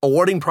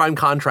 Awarding prime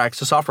contracts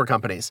to software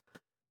companies.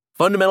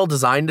 Fundamental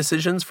design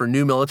decisions for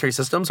new military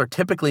systems are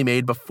typically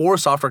made before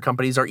software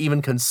companies are even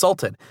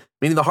consulted,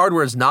 meaning the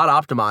hardware is not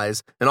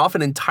optimized and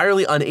often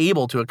entirely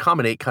unable to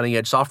accommodate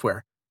cutting-edge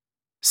software.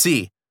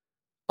 C.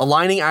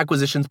 Aligning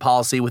acquisitions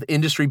policy with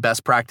industry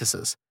best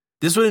practices.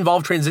 This would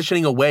involve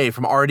transitioning away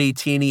from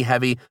RD&T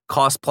heavy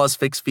cost-plus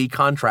fixed-fee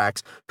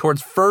contracts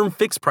towards firm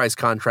fixed-price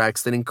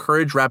contracts that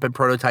encourage rapid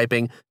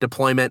prototyping,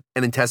 deployment,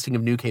 and testing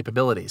of new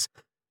capabilities.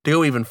 To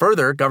go even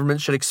further,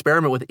 governments should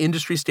experiment with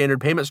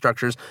industry-standard payment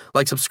structures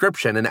like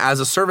subscription and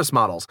as-a-service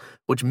models,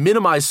 which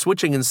minimize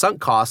switching and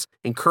sunk costs,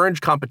 encourage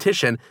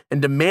competition,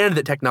 and demand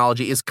that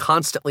technology is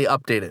constantly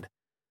updated.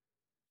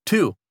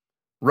 2.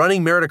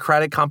 Running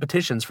meritocratic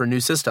competitions for new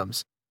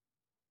systems.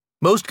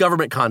 Most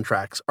government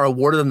contracts are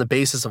awarded on the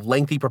basis of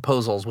lengthy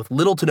proposals with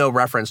little to no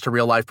reference to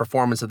real-life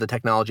performance of the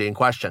technology in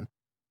question.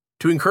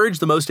 To encourage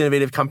the most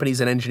innovative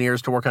companies and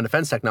engineers to work on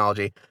defense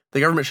technology, the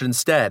government should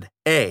instead,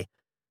 A.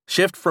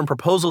 Shift from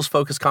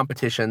proposals-focused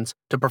competitions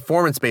to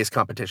performance-based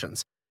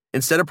competitions.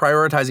 Instead of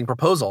prioritizing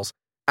proposals,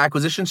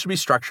 acquisitions should be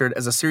structured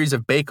as a series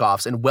of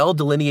bake-offs and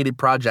well-delineated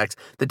projects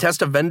that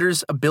test a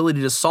vendor's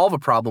ability to solve a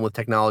problem with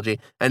technology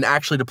and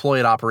actually deploy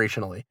it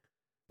operationally.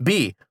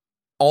 B.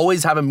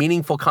 Always have a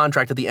meaningful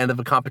contract at the end of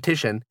a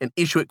competition and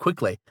issue it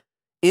quickly.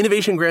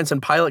 Innovation grants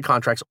and pilot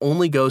contracts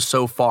only go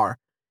so far.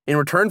 In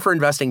return for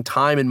investing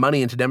time and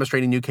money into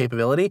demonstrating new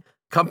capability,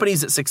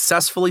 companies that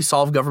successfully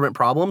solve government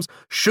problems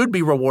should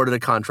be rewarded a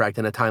contract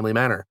in a timely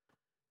manner.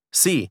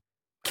 C.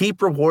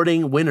 Keep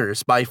rewarding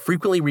winners by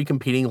frequently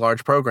recompeting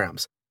large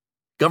programs.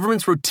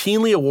 Governments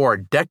routinely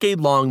award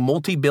decade-long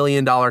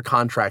multi-billion-dollar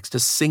contracts to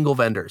single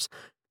vendors.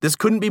 This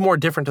couldn't be more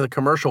different to the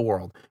commercial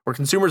world, where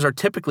consumers are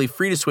typically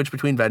free to switch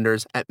between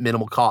vendors at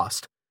minimal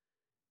cost.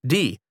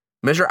 D.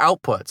 Measure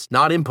outputs,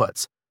 not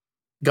inputs.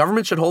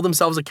 Governments should hold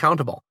themselves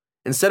accountable.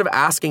 Instead of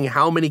asking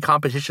how many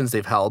competitions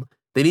they've held,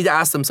 they need to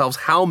ask themselves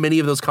how many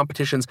of those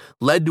competitions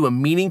led to a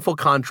meaningful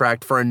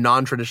contract for a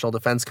non-traditional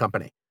defense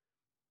company.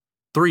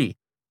 3.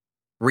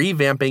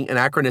 Revamping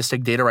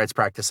anachronistic data rights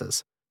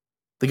practices.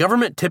 The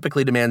government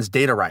typically demands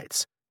data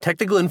rights,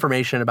 technical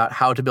information about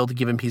how to build a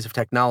given piece of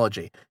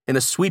technology, in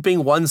a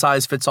sweeping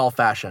one-size-fits-all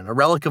fashion, a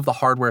relic of the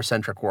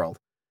hardware-centric world.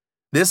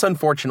 This,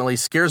 unfortunately,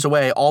 scares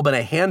away all but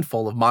a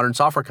handful of modern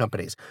software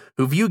companies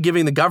who view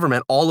giving the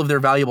government all of their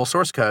valuable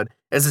source code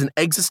as an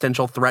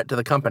existential threat to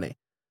the company.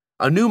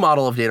 A new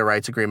model of data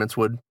rights agreements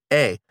would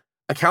A.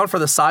 Account for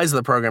the size of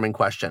the program in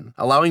question,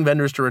 allowing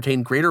vendors to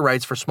retain greater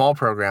rights for small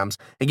programs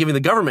and giving the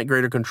government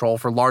greater control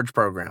for large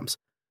programs.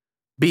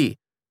 B.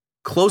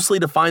 Closely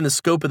define the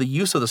scope of the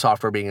use of the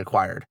software being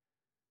acquired.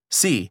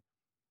 C.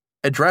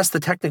 Address the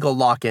technical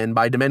lock-in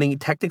by demanding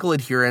technical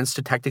adherence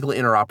to technical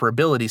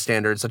interoperability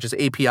standards such as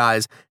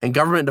APIs and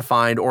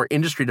government-defined or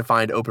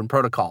industry-defined open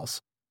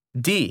protocols.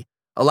 D.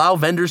 Allow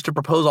vendors to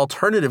propose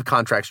alternative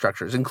contract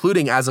structures,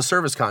 including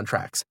as-a-service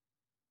contracts.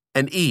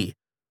 And E.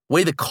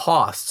 Weigh the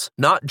costs,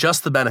 not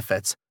just the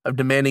benefits, of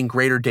demanding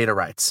greater data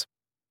rights.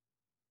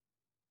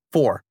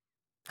 4.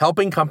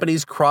 Helping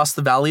companies cross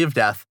the valley of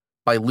death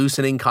by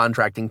loosening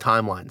contracting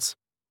timelines.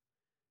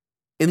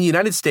 In the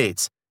United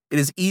States, it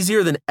is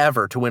easier than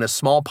ever to win a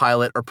small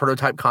pilot or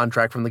prototype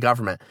contract from the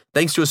government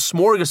thanks to a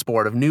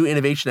smorgasbord of new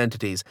innovation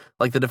entities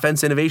like the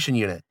Defense Innovation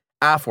Unit,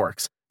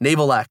 AFWorks,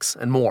 Naval X,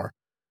 and more.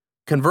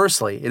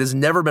 Conversely, it has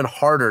never been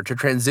harder to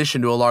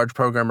transition to a large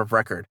program of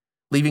record,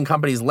 leaving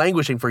companies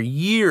languishing for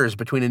years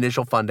between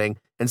initial funding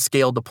and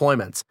scaled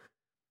deployments.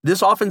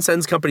 This often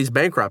sends companies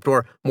bankrupt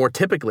or, more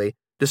typically,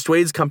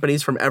 dissuades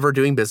companies from ever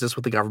doing business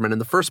with the government in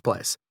the first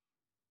place.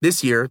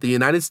 This year, the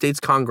United States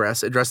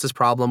Congress addressed this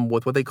problem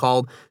with what they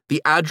called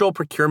the Agile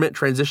Procurement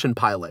Transition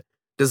Pilot,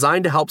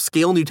 designed to help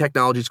scale new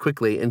technologies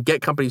quickly and get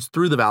companies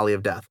through the valley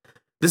of death.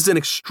 This is an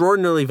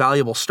extraordinarily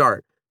valuable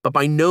start, but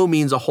by no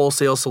means a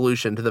wholesale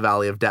solution to the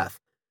valley of death.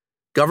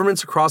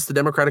 Governments across the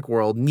democratic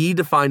world need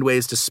to find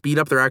ways to speed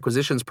up their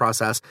acquisitions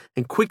process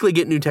and quickly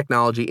get new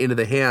technology into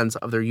the hands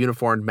of their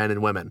uniformed men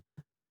and women.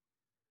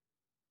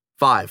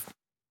 5.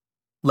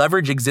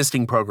 Leverage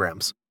existing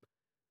programs.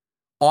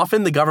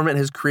 Often the government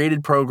has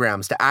created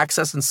programs to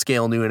access and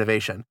scale new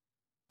innovation.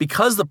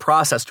 Because the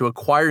process to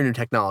acquire new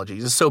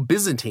technologies is so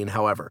Byzantine,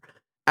 however,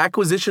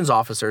 acquisitions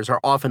officers are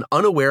often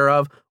unaware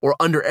of or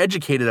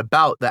undereducated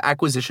about the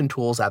acquisition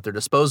tools at their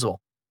disposal.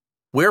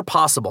 Where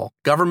possible,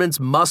 governments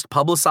must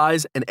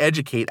publicize and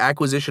educate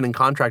acquisition and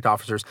contract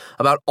officers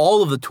about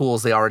all of the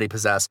tools they already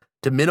possess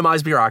to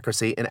minimize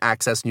bureaucracy and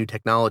access new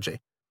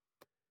technology.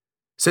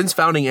 Since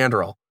founding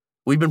Anduril,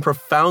 we've been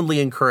profoundly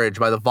encouraged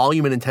by the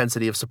volume and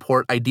intensity of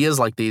support ideas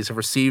like these have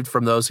received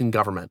from those in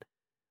government.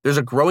 There's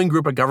a growing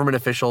group of government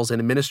officials and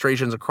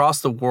administrations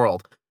across the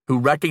world who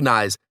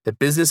recognize that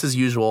business as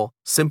usual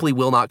simply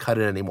will not cut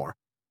it anymore.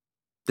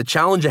 The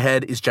challenge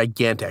ahead is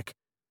gigantic,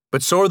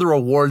 but so are the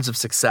rewards of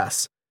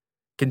success.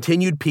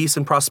 Continued peace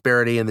and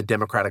prosperity in the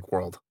democratic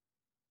world.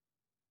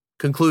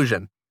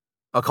 Conclusion.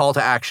 A call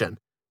to action.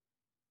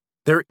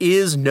 There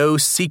is no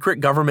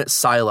secret government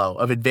silo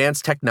of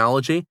advanced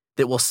technology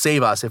that will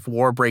save us if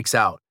war breaks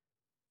out.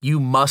 You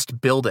must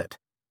build it.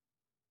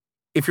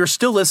 If you're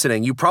still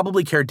listening, you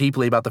probably care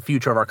deeply about the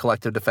future of our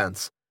collective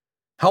defense.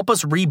 Help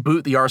us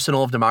reboot the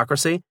arsenal of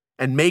democracy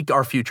and make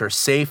our future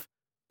safe,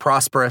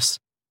 prosperous,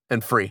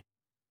 and free.